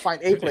yeah, you got to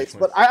find a place.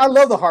 But I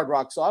love the Hard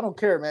Rock, so I don't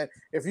care, man.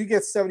 If you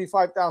get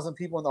 75,000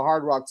 people in the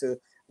Hard Rock to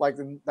like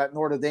that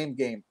Notre Dame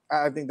game,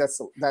 I think that's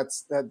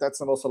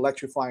the most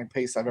electrifying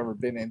pace I've ever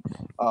been in.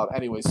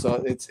 Anyway, so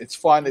it's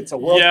fun. It's a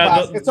world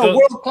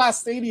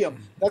class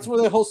stadium. That's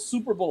where they host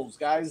Super Bowls,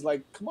 guys.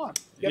 Like, come on.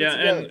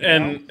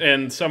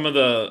 And some of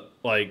the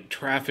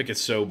traffic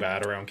is so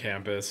bad around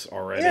campus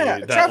already. Yeah,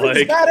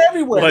 traffic's bad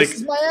everywhere. This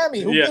is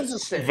Miami. Who gives a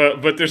shit?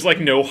 But there's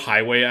no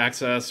highway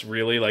access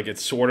really.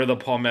 It's sort of the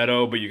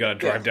Palmetto, but you got to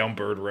drive down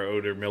Bird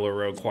Road or Miller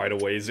Road quite a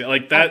ways.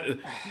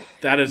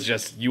 That is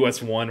just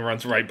US 1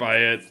 runs right by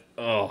it.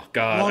 Oh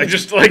God! I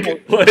just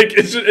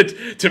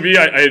to me.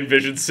 I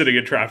envision sitting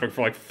in traffic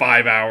for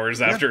 5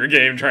 hours after a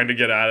game trying to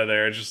get out of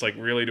there. It's just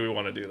really, do we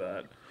want to do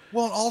that?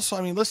 Well, also,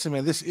 I mean, listen,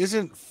 man, this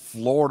isn't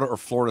Florida or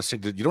Florida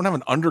State. You don't have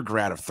an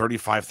undergrad of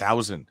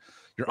 35,000.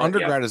 Your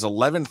undergrad is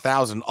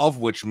 11,000, of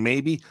which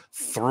maybe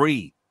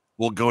 3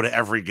 will go to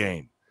every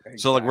game. Exactly.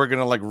 So we're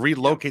gonna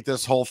relocate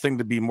this whole thing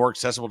to be more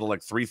accessible to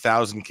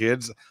 3,000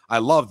 kids. I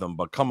love them,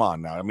 but come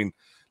on now. I mean,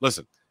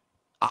 listen,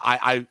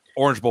 I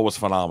Orange Bowl was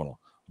phenomenal.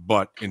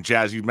 But in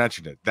Jazz, you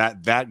mentioned it.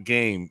 That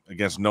game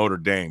against Notre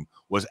Dame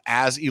was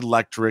as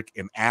electric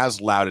and as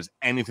loud as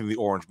anything the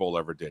Orange Bowl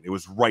ever did. It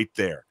was right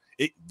there.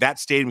 That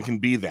stadium can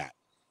be that.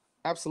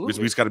 Absolutely.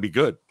 We just got to be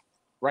good.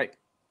 Right.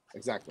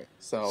 Exactly.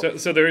 So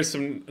there is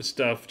some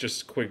stuff,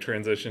 just quick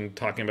transition,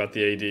 talking about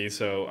the AD.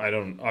 So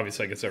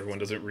obviously I guess everyone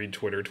doesn't read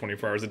Twitter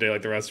 24 hours a day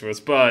like the rest of us,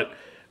 but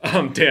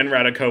Dan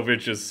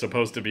Radakovich is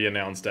supposed to be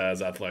announced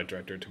as athletic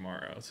director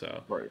tomorrow.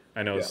 So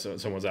I know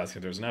someone was asking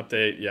if there's an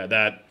update. Yeah,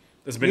 that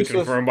has been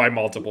confirmed by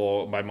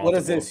multiple. What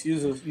is this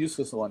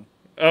useless one?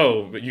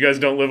 Oh, but you guys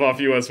don't live off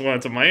US1.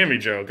 It's a Miami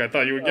joke. I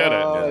thought you would get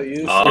it.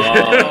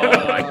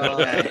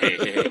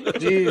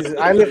 Jeez,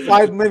 I live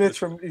 5 minutes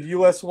from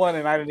US1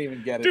 and I didn't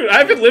even get it. Dude, I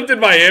haven't lived in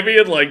Miami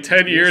in like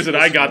 10 years and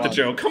I got the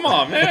joke. Come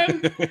on,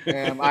 man.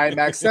 Damn,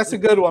 IMAX. That's a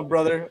good one,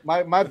 brother.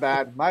 My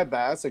bad.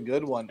 That's a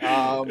good one.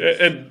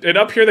 And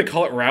up here they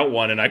call it Route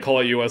 1 and I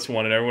call it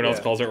US1 and everyone else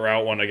calls it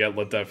Route 1. I get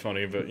lit that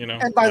funny, but you know.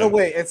 And by the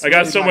way, I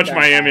got so much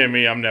Miami in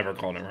me, I'm never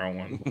calling it Route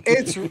 1.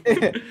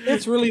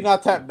 It's really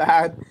not that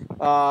bad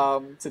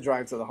to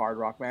drive to the Hard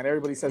Rock, man.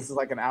 Everybody says it's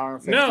like an hour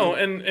and 15. No,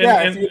 and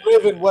if you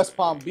live in West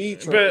Palm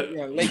Beach or I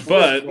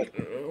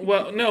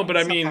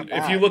mean,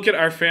 if you look at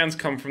our fans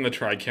come from the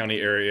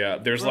Tri-County area,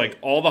 there's like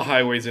all the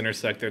highways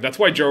intersect there. That's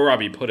why Joe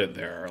Robbie put it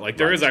there. Like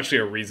there is actually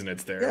a reason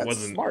it's there. Yeah, it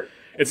wasn't smart.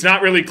 It's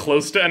not really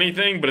close to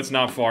anything, but it's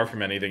not far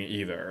from anything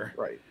either.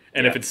 Right.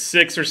 And if it's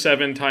 6 or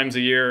 7 times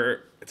a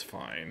year, it's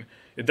fine.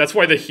 That's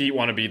why the Heat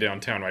want to be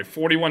downtown, right?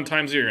 41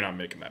 times a year, you're not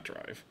making that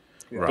drive.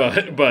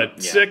 Right.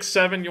 But 6,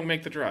 7, you'll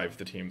make the drive.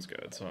 The team's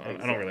good, so I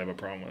don't really have a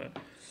problem with it.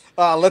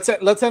 Let's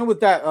end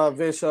with that,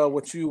 Vish.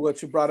 What you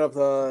brought up,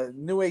 the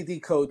new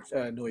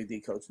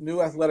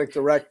athletic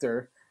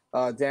director,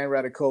 Dan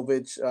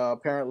Radakovich.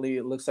 Apparently,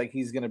 it looks like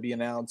he's going to be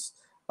announced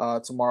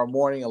tomorrow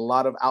morning. A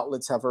lot of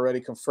outlets have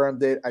already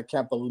confirmed it. I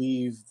can't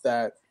believe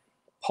that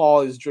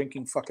Paul is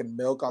drinking fucking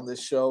milk on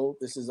this show.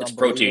 This is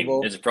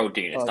unbelievable. It's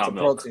protein. It's not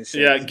milk.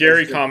 Yeah,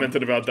 Gary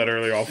commented about that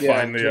earlier. I'll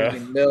find the.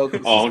 Milk.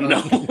 Oh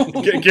no!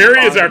 Gary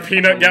is our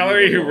peanut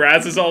gallery who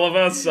razzes all of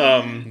us.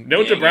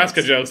 No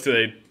Nebraska jokes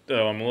today.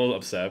 Oh, I'm a little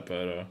upset,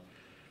 but.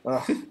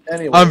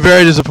 Anyway. I'm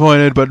very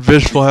disappointed, but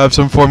Vish will have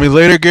some for me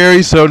later,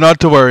 Gary. So not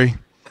to worry.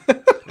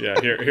 Yeah,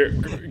 here.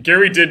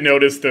 Gary did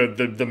notice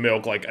the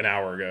milk like an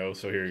hour ago,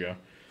 so here you go.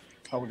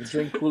 I would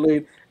drink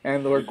Kool-Aid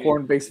and or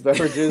corn-based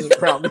beverages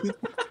around me.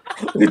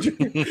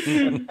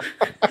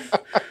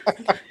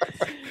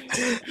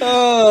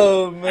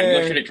 Oh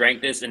man! I should have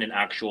drank this in an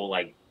actual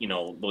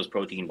those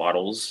protein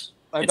bottles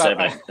instead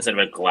of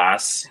a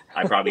glass.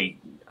 I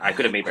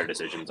could have made better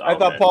decisions. I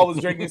thought Paul was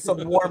drinking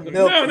some warm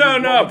milk.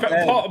 No.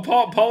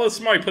 Paul is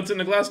smart. He puts it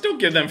in a glass. Don't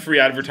give them free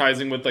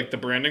advertising with like the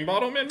branding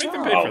bottle, man. Make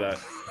them pay for that.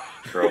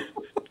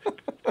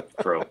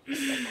 True.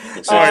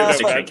 It's a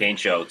Six Kane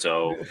show,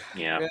 so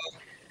yeah.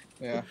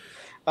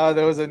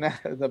 There was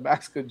the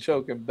Mexican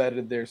joke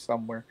embedded there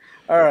somewhere.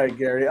 All right,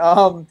 Gary.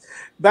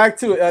 Back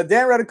to it.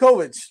 Dan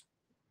Radakovich.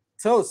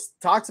 Toast,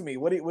 talk to me.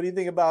 What do you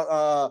think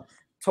about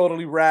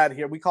Totally Rad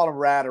here? We call him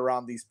Rad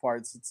around these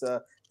parts. It's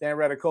Dan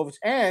Radakovich.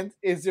 And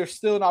is there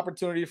still an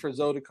opportunity for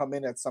Zoe to come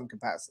in at some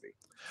capacity?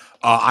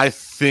 I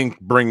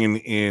think bringing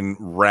in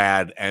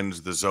Rad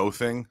ends the Zoe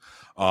thing.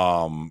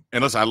 And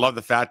listen, I love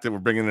the fact that we're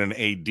bringing in an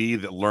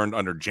AD that learned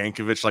under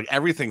Jankovic. Like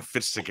everything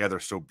fits together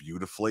so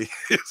beautifully.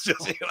 It's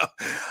just, he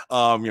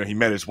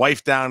met his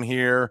wife down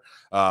here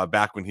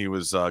back when he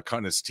was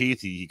cutting his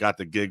teeth. He got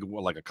the gig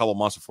like a couple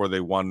months before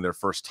they won their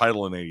first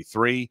title in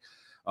 '83.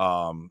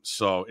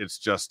 So it's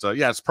just,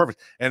 it's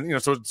perfect.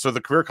 And, so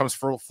the career comes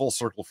full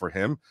circle for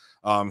him.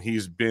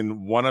 He's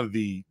been one of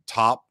the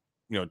top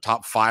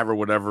 5 or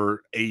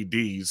whatever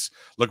ADs.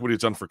 Look what he's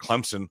done for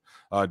Clemson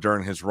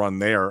during his run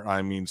there.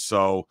 I mean,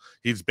 so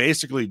he's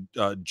basically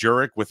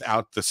Jurek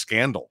without the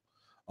scandal.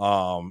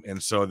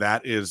 And so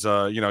that is,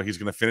 he's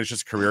going to finish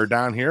his career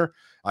down here.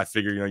 I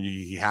figure,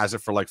 he has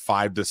it for like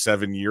 5 to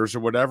 7 years or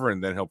whatever,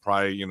 and then he'll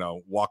probably,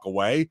 walk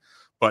away.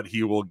 But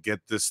he will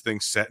get this thing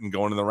set and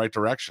going in the right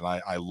direction.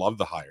 I love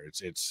the hire.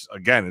 It's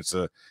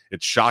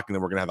shocking that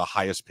we're going to have the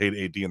highest paid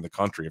AD in the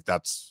country if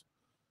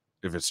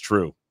it's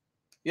true.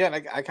 Yeah,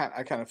 and I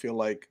kind of feel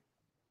like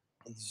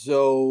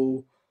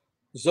Zoe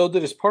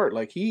did his part.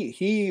 Like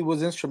he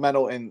was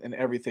instrumental in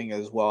everything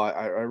as well.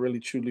 I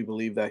really truly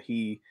believe that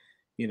he,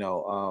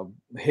 him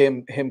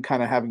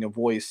kind of having a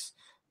voice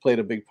played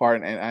a big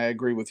part. And I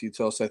agree with you,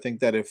 Toast. I think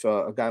that if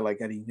a guy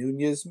like Eddie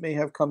Nunez may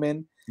have come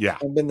in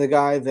and been the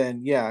guy,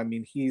 then I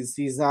mean he's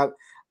not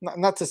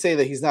to say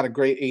that he's not a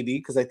great AD,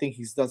 because I think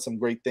he's done some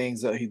great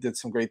things. He did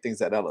some great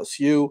things at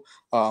LSU.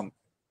 At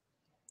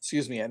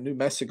New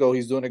Mexico,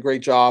 he's doing a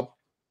great job.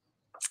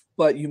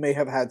 But you may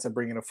have had to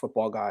bring in a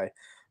football guy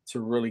to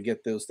really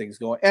get those things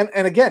going.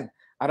 And again,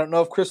 I don't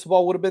know if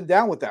Cristobal would have been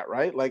down with that,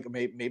 right? Like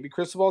maybe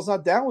Cristobal's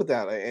not down with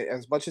that.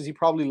 As much as he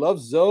probably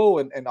loves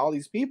Zoe and all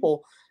these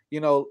people, he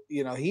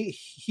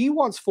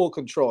wants full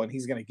control, and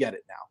he's going to get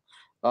it now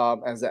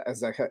as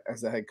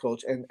a head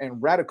coach. And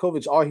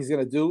Radakovich, all he's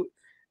going to do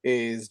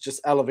is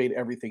just elevate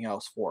everything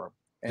else for him.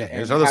 And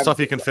there's other stuff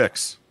he can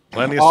fix.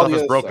 Plenty of stuff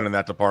is broken in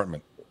that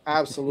department.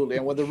 Absolutely.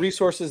 And with the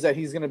resources that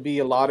he's going to be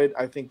allotted,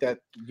 I think that,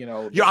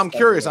 I'm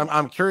curious.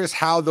 I'm curious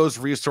how those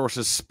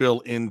resources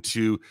spill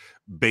into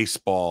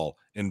baseball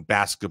and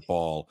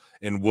basketball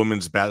and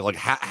women's basketball.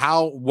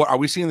 Like what are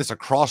we seeing this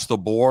across the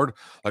board?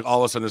 Like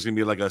all of a sudden there's going to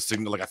be like a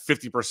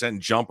 50%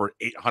 jump or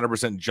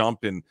 100%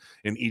 jump in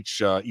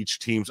each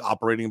team's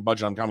operating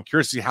budget. I'm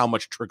curious to see how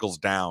much trickles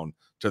down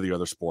to the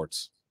other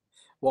sports.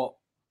 Well,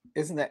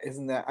 isn't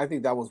that I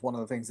think that was one of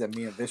the things that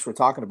me and Vish were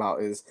talking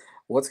about, is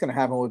what's going to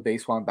happen with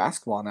baseball and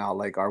basketball now.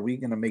 Like, are we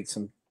going to make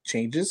some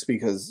changes?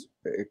 Because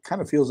it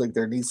kind of feels like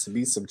there needs to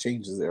be some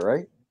changes there,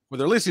 right? Well,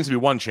 there at least needs to be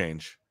one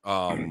change.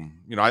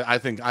 I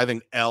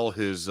think L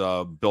has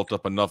built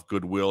up enough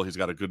goodwill. He's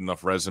got a good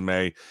enough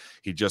resume.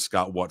 He just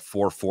got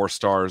 4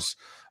 stars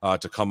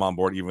to come on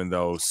board, even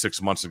though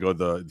 6 months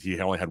ago he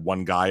only had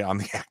one guy on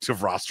the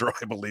active roster.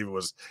 I believe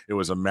it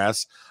was a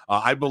mess.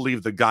 I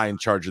believe the guy in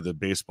charge of the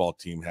baseball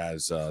team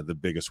has the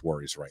biggest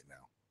worries right now.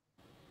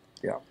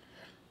 Yeah.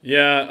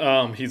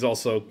 Yeah, he's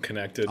also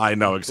connected. I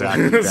know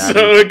exactly.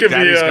 So it could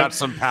be got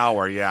some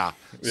power. Yeah.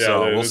 Yeah,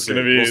 so there's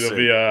gonna be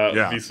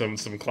there'll be some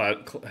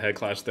head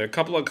clash there. A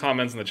couple of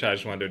comments in the chat I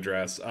just wanted to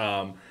address.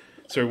 So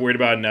we're worried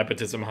about a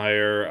nepotism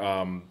hire.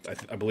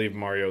 I believe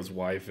Mario's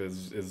wife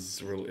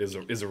is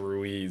a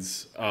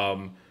Ruiz.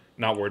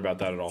 Not worried about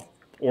that at all.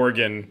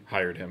 Oregon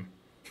hired him.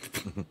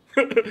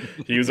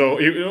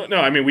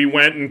 We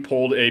went and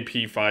pulled a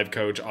P5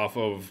 coach off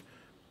of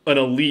an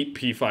elite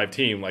P5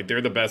 team. Like, they're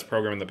the best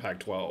program in the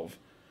Pac-12.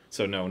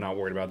 So no, not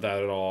worried about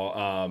that at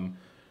all.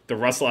 The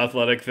Russell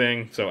Athletic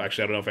thing. So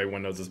actually, I don't know if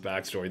everyone knows this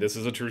backstory. This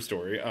is a true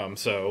story.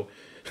 So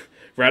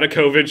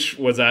Radakovich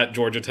was at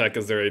Georgia Tech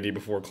as their AD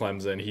before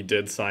Clemson. He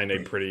did sign a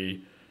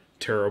pretty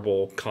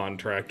terrible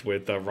contract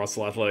with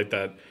Russell Athletic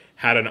that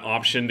had an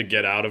option to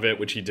get out of it,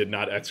 which he did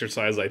not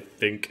exercise. I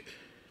think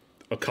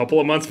a couple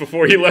of months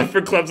before he left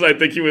for Clemson, I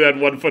think he had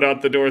one foot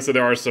out the door. So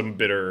there are some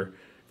bitter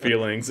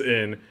feelings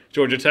in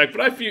Georgia Tech, but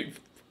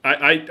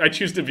I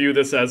choose to view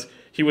this as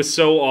he was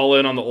so all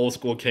in on the old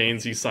school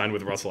Canes, he signed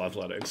with Russell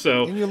Athletic.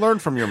 So and you learn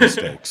from your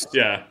mistakes.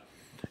 Yeah,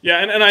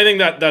 and I think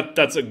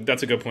that's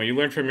a good point. You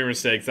learn from your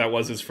mistakes. That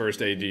was his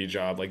first AD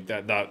job. Like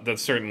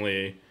that's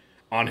certainly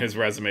on his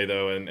resume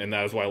though, and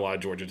that is why a lot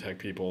of Georgia Tech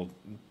people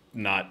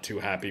not too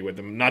happy with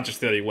him. Not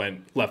just that he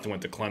left and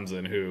went to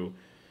Clemson, who,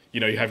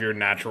 you have your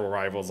natural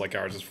rivals like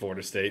ours is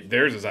Florida State.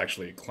 Theirs is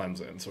actually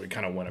Clemson, so he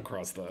kind of went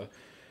across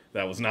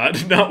that was not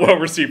well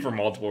received for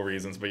multiple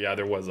reasons. But yeah,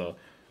 there was a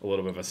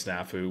little bit of a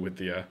snafu with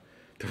the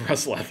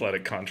Russell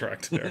Athletic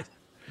contract there.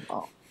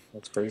 Wow,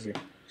 that's crazy.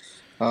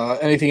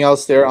 Anything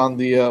else there on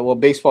the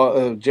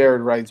baseball?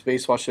 Jared writes,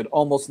 baseball should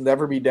almost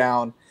never be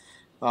down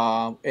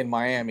in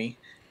Miami.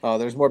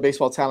 There's more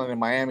baseball talent in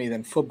Miami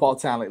than football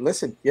talent.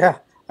 Listen, yeah,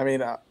 I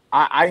mean,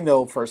 I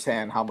know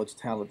firsthand how much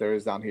talent there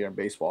is down here in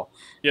baseball.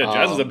 Yeah,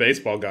 Jazz is a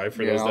baseball guy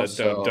for those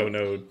that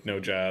don't know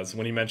Jazz.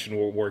 When he mentioned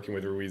working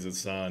with Ruiz's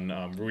son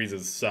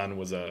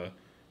was a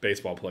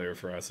baseball player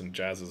for us, and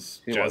Jazz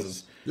is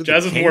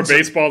more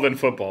baseball than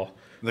football.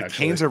 The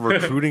Canes are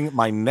recruiting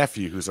my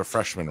nephew, who's a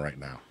freshman right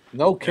now.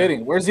 No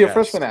kidding. Where's he a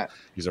freshman at?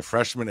 He's a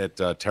freshman at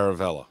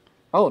Taravella.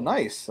 Oh,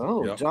 nice.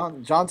 Oh, yep.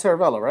 John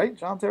Taravella, right?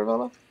 John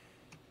Taravella?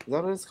 Is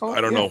that what it's called?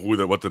 I don't know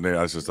what the name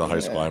is. It's just a high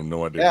school. I have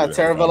no idea. Yeah,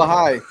 Taravella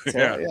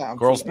High.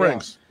 Coral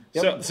Springs.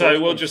 Yeah. Yep. So I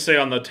will just say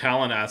on the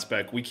talent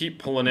aspect, we keep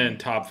pulling in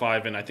top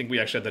 5, and I think we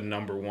actually had the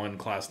number 1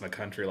 class in the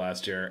country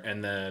last year,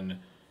 and then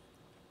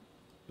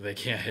they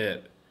can't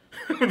hit.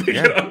 They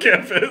get on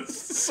campus.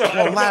 So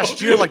last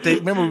year,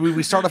 remember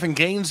we started off in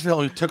Gainesville.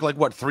 We took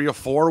 3 or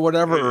 4 or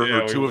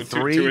whatever, or 2 or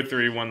 3. 2 or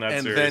 3 won that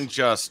and series. Then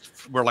just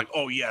we're like,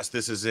 oh yes,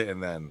 this is it,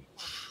 and then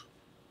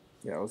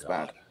it was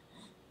bad.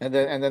 And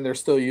then they're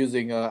still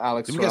using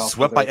Alex. Did we get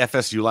swept by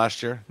FSU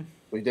last year?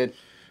 We did.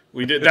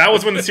 That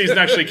was when the season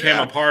actually came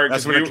apart.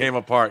 That's when it came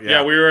apart.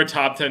 Yeah, we were a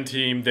top 10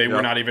 team. They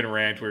were not even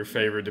ranked. We were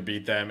favored to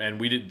beat them, and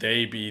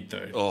they beat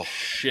the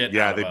shit.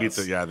 Yeah, out they of beat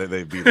us.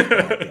 They beat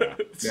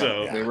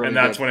them. And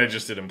that's when it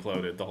just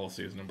imploded. The whole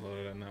season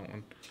imploded on that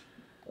one.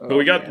 But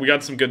we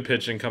got some good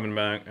pitching coming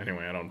back.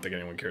 Anyway, I don't think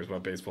anyone cares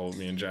about baseball with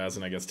me and Jazz,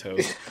 and I guess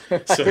Toast.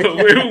 So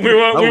we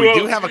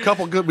do have a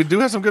couple good. We do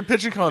have some good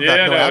pitching coming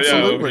back.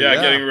 Absolutely. Yeah,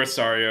 getting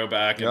Rosario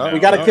back. We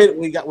got a kid.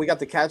 We got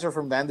the catcher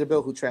from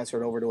Vanderbilt who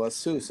transferred over to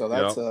us too. So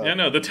that's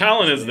the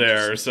talent is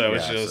there. So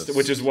it's just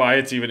which is why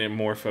it's even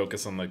more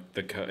focus on the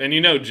and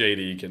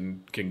JD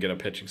can get a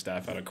pitching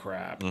staff out of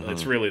crap. Mm-hmm.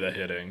 It's really the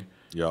hitting.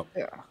 Yep.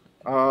 Yeah.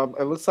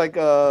 It looks like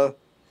and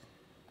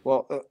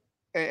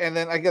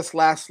then I guess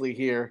lastly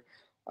here.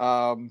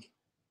 The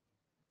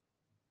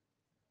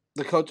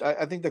coach,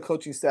 I think the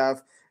coaching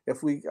staff,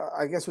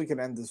 I guess we can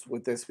end this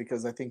with this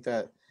because I think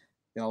that,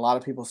 a lot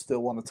of people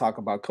still want to talk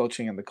about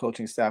coaching and the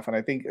coaching staff. And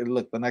I think,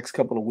 look, the next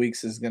couple of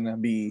weeks is going to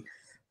be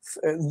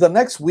the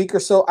next week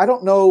or so. I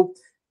don't know.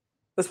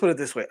 Let's put it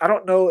this way. I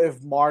don't know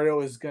if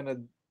Mario is going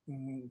to,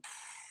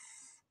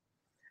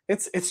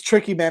 it's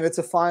tricky, man. It's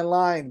a fine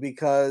line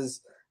because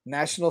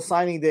National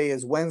Signing Day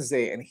is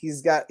Wednesday and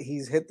he's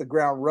hit the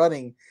ground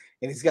running.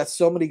 And he's got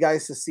so many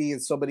guys to see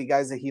and so many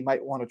guys that he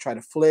might want to try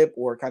to flip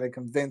or kind of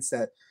convince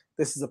that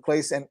this is a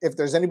place. And if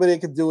there's anybody that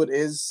can do it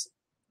is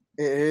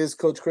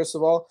Coach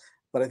Cristobal.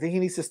 But I think he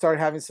needs to start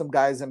having some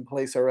guys in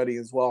place already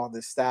as well on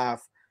this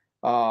staff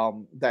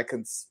that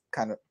can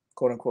kind of,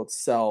 quote unquote,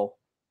 sell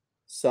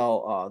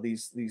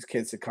these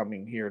kids that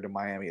coming here to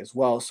Miami as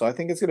well. So I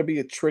think it's going to be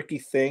a tricky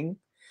thing.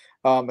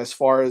 As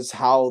far as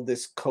how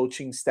this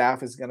coaching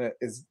staff is gonna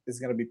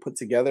be put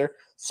together,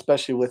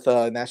 especially with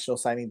National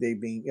Signing Day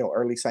being,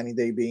 early signing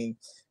day being,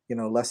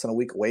 less than a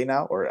week away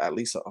now, or at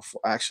least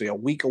actually a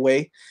week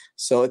away.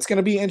 So it's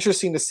gonna be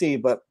interesting to see.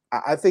 But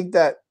I think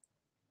that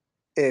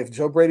if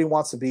Joe Brady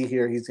wants to be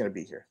here, he's going to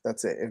be here.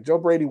 That's it. If Joe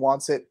Brady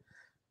wants it,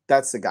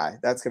 that's the guy.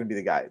 That's going to be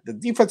the guy. The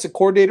defensive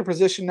coordinator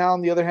position now,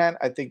 on the other hand,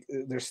 I think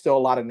there's still a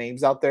lot of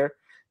names out there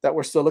that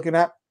we're still looking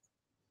at.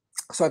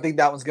 So I think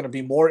that one's going to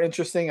be more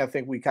interesting. I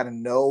think we kind of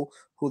know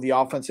who the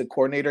offensive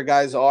coordinator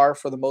guys are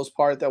for the most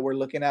part that we're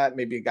looking at.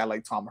 Maybe a guy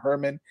like Tom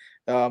Herman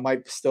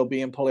might still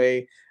be in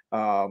play.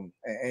 And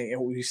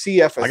we see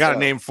FSL. I got a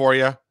name for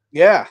you.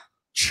 Yeah.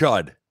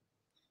 Chud.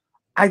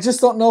 I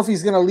just don't know if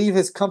he's going to leave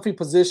his comfy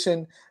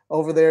position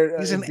over there.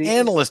 He's an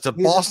analyst at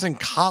Boston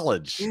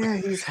College. Yeah,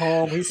 he's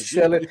home. He's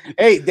chilling.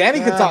 Hey, Danny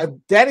can talk.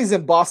 Danny's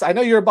in Boston. I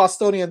know you're a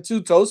Bostonian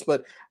too, Toast,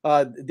 but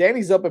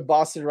Danny's up in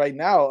Boston right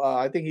now.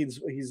 I think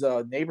he's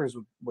neighbors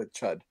with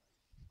Chud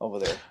over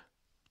there.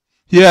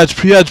 Yeah, it's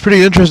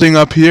pretty interesting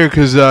up here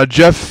because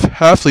Jeff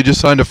Hafley just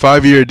signed a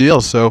 5-year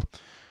deal, so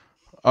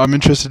I'm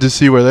interested to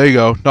see where they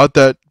go. Not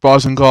that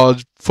Boston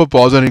College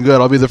football is any good.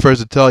 I'll be the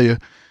first to tell you.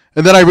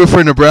 And then I root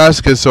for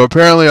Nebraska, so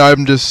apparently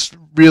I'm just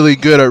really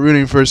good at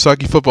rooting for a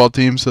sucky football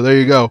team, so there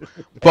you go.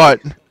 But,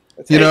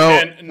 you know...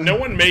 And no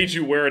one made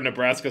you wear a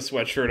Nebraska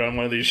sweatshirt on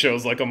one of these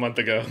shows like a month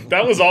ago.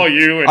 That was all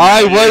you. And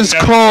I was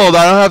cold.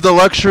 I don't have the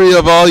luxury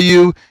of all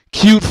you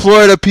cute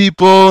Florida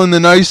people in the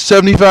nice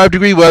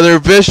 75-degree weather.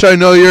 Vish, I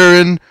know you're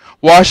in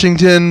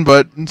Washington,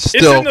 but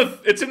still.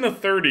 It's in the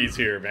 30s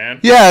here,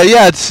 man. Yeah,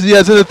 it's in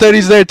the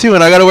 30s there, too,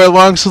 and I got to wear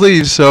long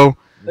sleeves, so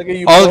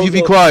all of you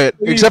be quiet,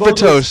 except for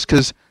Toast,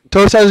 because...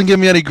 Toast hasn't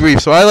given me any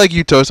grief, so I like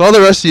you, Toast. All the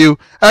rest of you,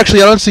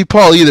 actually, I don't see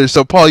Paul either,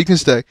 so Paul, you can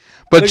stay.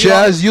 But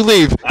Jazz, you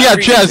leave. Yeah,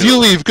 Jazz, you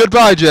leave.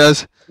 Goodbye,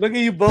 Jazz. Look at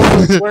you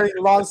both wearing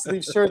long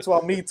sleeve shirts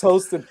while me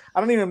toasting.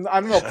 I don't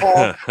know,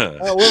 Paul.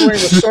 We're wearing the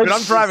shirts. But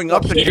I'm driving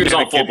up to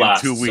Connecticut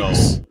in 2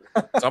 weeks.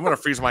 So I'm going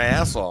to freeze my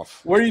ass off.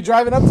 Where are you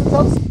driving up to,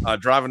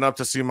 Toast? Driving up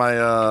to see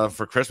my,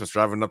 for Christmas,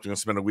 driving up to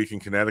spend a week in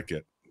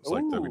Connecticut. It's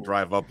like that we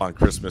drive up on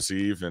Christmas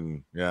Eve,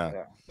 and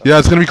yeah,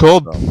 it's gonna be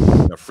cold.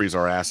 So, freeze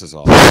our asses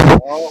off.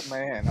 Oh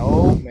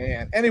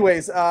man.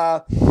 Anyways,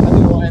 I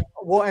think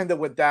we'll end it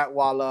with that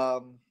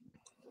while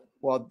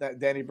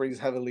Danny breathes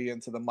heavily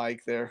into the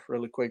mic there,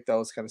 really quick. That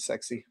was kind of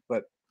sexy,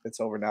 but it's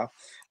over now.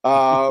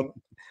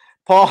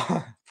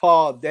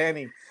 Paul,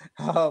 Danny.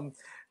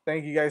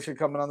 Thank you guys for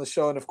coming on the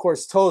show. And, of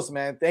course, Toast,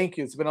 man, thank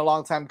you. It's been a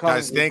long time coming.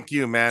 Guys, thank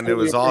you, man. It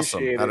was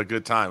awesome. Had a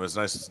good time. It was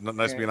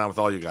nice being on with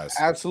all you guys.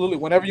 Absolutely.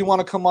 Whenever you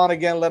want to come on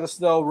again, let us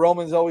know.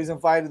 Roman's always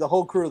invited. The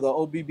whole crew, the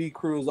OBB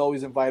crew is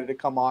always invited to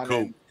come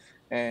on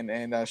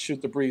and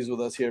shoot the breeze with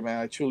us here, man.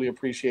 I truly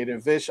appreciate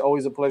it. Vish,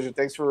 always a pleasure.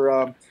 Thanks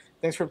for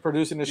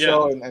producing the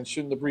show and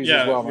shooting the breeze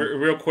as well, man.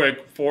 Real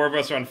quick, 4 of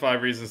us are on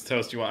 5 Reasons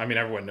Toast.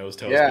 Everyone knows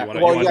Toast. Yeah,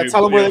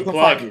 tell them where they can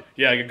find you.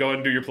 Yeah, go ahead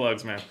and do your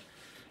plugs, man.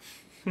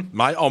 Just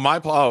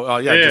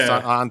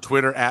on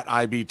Twitter at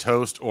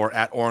IBToast or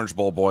at Orange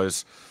Bowl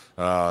Boys.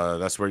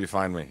 That's where you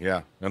find me.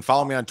 Yeah, and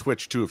follow me on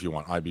Twitch too if you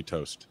want.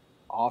 IBToast.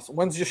 Awesome.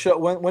 When's your show?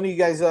 When do you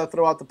guys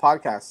throw out the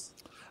podcast?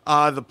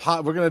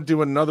 We're gonna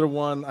do another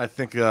one. I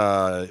think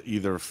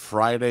either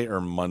Friday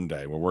or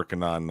Monday. We're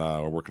working on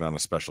a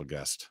special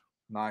guest.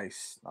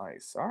 Nice. All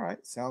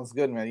right, sounds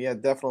good, man. Yeah,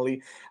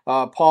 definitely.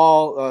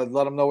 Paul,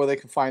 let them know where they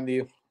can find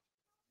you.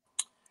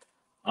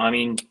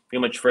 Pretty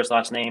much first,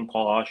 last name,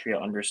 Paul Austria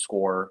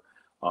 _.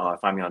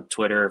 Find me on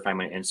Twitter, find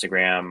me on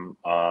Instagram.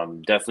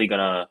 Definitely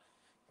gonna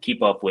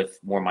keep up with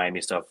more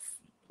Miami stuff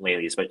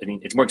lately, but I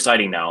think it's more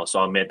exciting now. So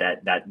I'll admit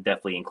that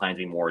definitely inclines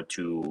me more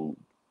to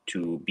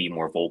be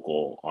more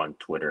vocal on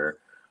Twitter.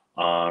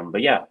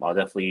 But yeah, I'll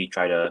definitely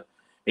try to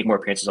make more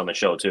appearances on the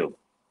show too.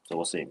 So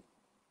we'll see.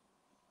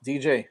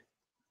 DJ.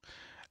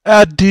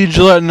 At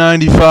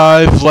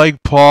DGillette95,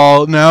 like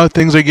Paul, now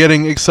things are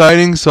getting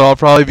exciting, so I'll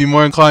probably be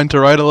more inclined to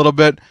write a little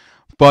bit.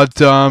 But,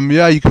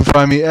 you can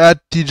find me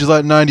at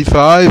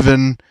DGillette95,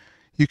 and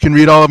you can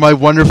read all of my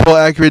wonderful,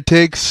 accurate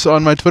takes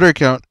on my Twitter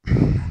account.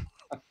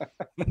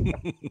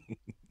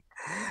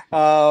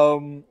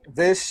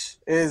 Vish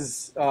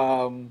is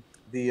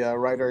the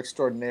writer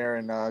extraordinaire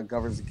and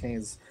governs the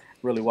Canes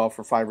really well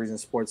for 5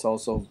 Reasons Sports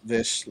also.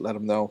 Vish, let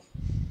them know.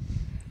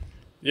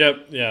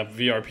 Yep, yeah,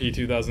 VRP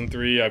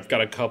 2003. I've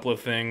got a couple of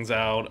things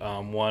out.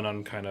 One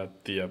on kind of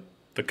the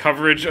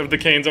coverage of the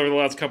Canes over the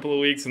last couple of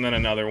weeks, and then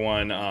another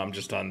one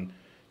just on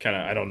kind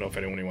of, I don't know if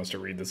anyone wants to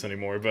read this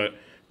anymore, but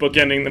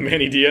bookending the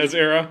Manny Diaz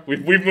era.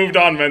 We've moved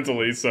on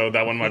mentally, so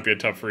that one might be a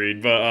tough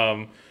read. But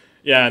I'm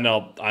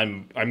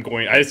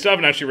going. I still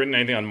haven't actually written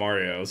anything on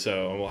Mario,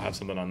 so we'll have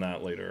something on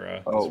that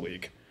later this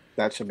week.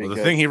 That should be good.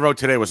 The thing he wrote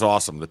today was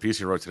awesome. The piece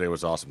he wrote today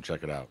was awesome.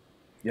 Check it out.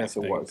 Yes,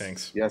 it was.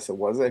 Thanks. Yes, it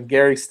was. And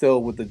Gary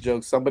still with the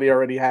joke. Somebody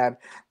already had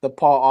the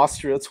Paul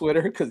Austria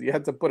Twitter because you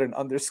had to put an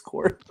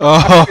underscore.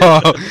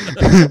 Oh.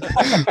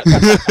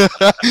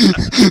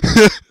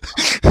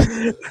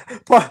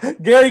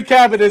 Gary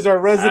Cabot is our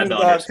resident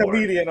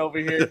comedian over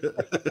here.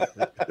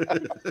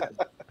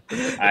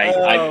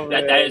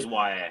 That is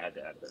why I had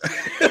that.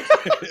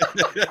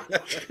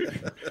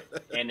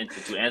 And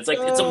it's like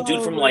it's some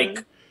dude from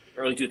like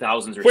early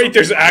 2000s or Wait,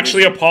 there's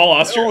actually a Paul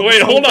Austria?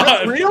 Wait, hold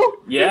on. Real?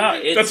 Yeah.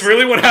 That's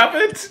really what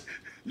happened?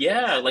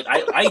 Yeah, like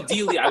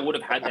ideally I would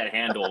have had that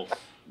handle,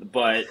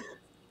 but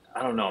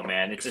I don't know,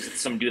 man. It's just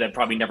some dude that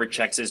probably never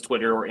checks his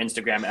Twitter or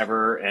Instagram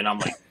ever, and I'm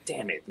like,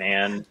 damn it,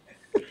 man.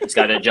 You just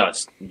gotta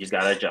adjust. You just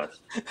gotta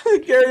adjust.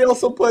 Gary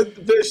also put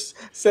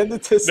send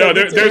it to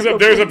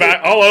there's a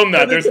back. I'll own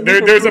that. There's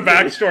a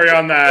backstory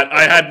on that.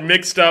 I had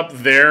mixed up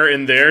there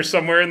and there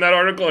somewhere in that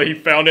article. He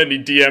found it and he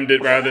DM'd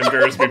it rather than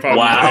embarrass me publicly.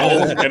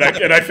 Wow.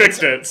 And I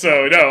fixed it.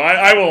 So no,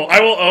 I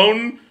will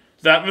own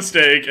that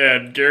mistake.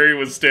 And Gary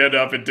was stand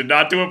up and did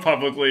not do it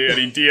publicly. And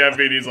he DM'd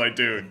me and he's like,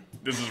 dude,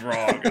 this is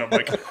wrong. And I'm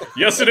like,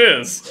 yes, it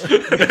is.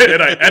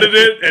 And I edited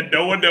it, and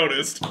no one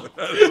noticed.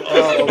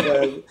 Oh,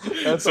 man.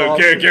 That's so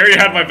awesome. Gary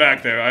had my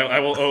back there. I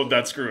will own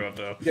that screw up,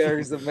 though.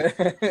 Gary's the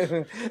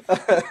man.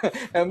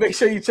 And make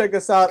sure you check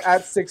us out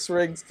at Six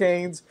Rings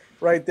Canes.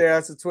 Right there,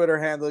 that's the Twitter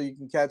handle. You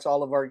can catch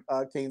all of our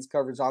Canes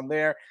coverage on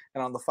there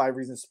and on the 5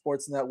 Reasons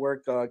Sports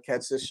Network.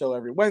 Catch this show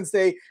every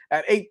Wednesday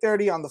at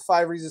 8:30 on the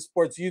 5 Reasons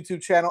Sports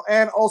YouTube channel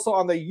and also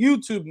on the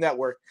YouTube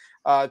Network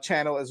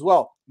channel as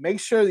well. Make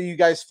sure that you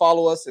guys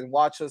follow us and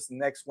watch us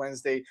next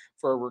Wednesday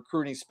for a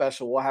recruiting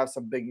special. We'll have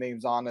some big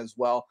names on as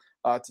well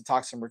to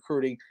talk some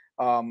recruiting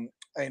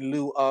in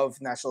lieu of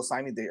National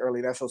Signing Day,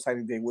 early National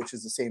Signing Day, which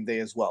is the same day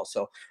as well.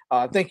 So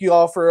thank you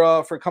all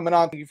for coming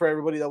on. Thank you for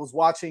everybody that was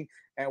watching,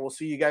 and we'll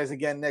see you guys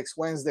again next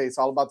Wednesday. It's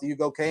all about the You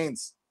Go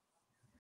Canes.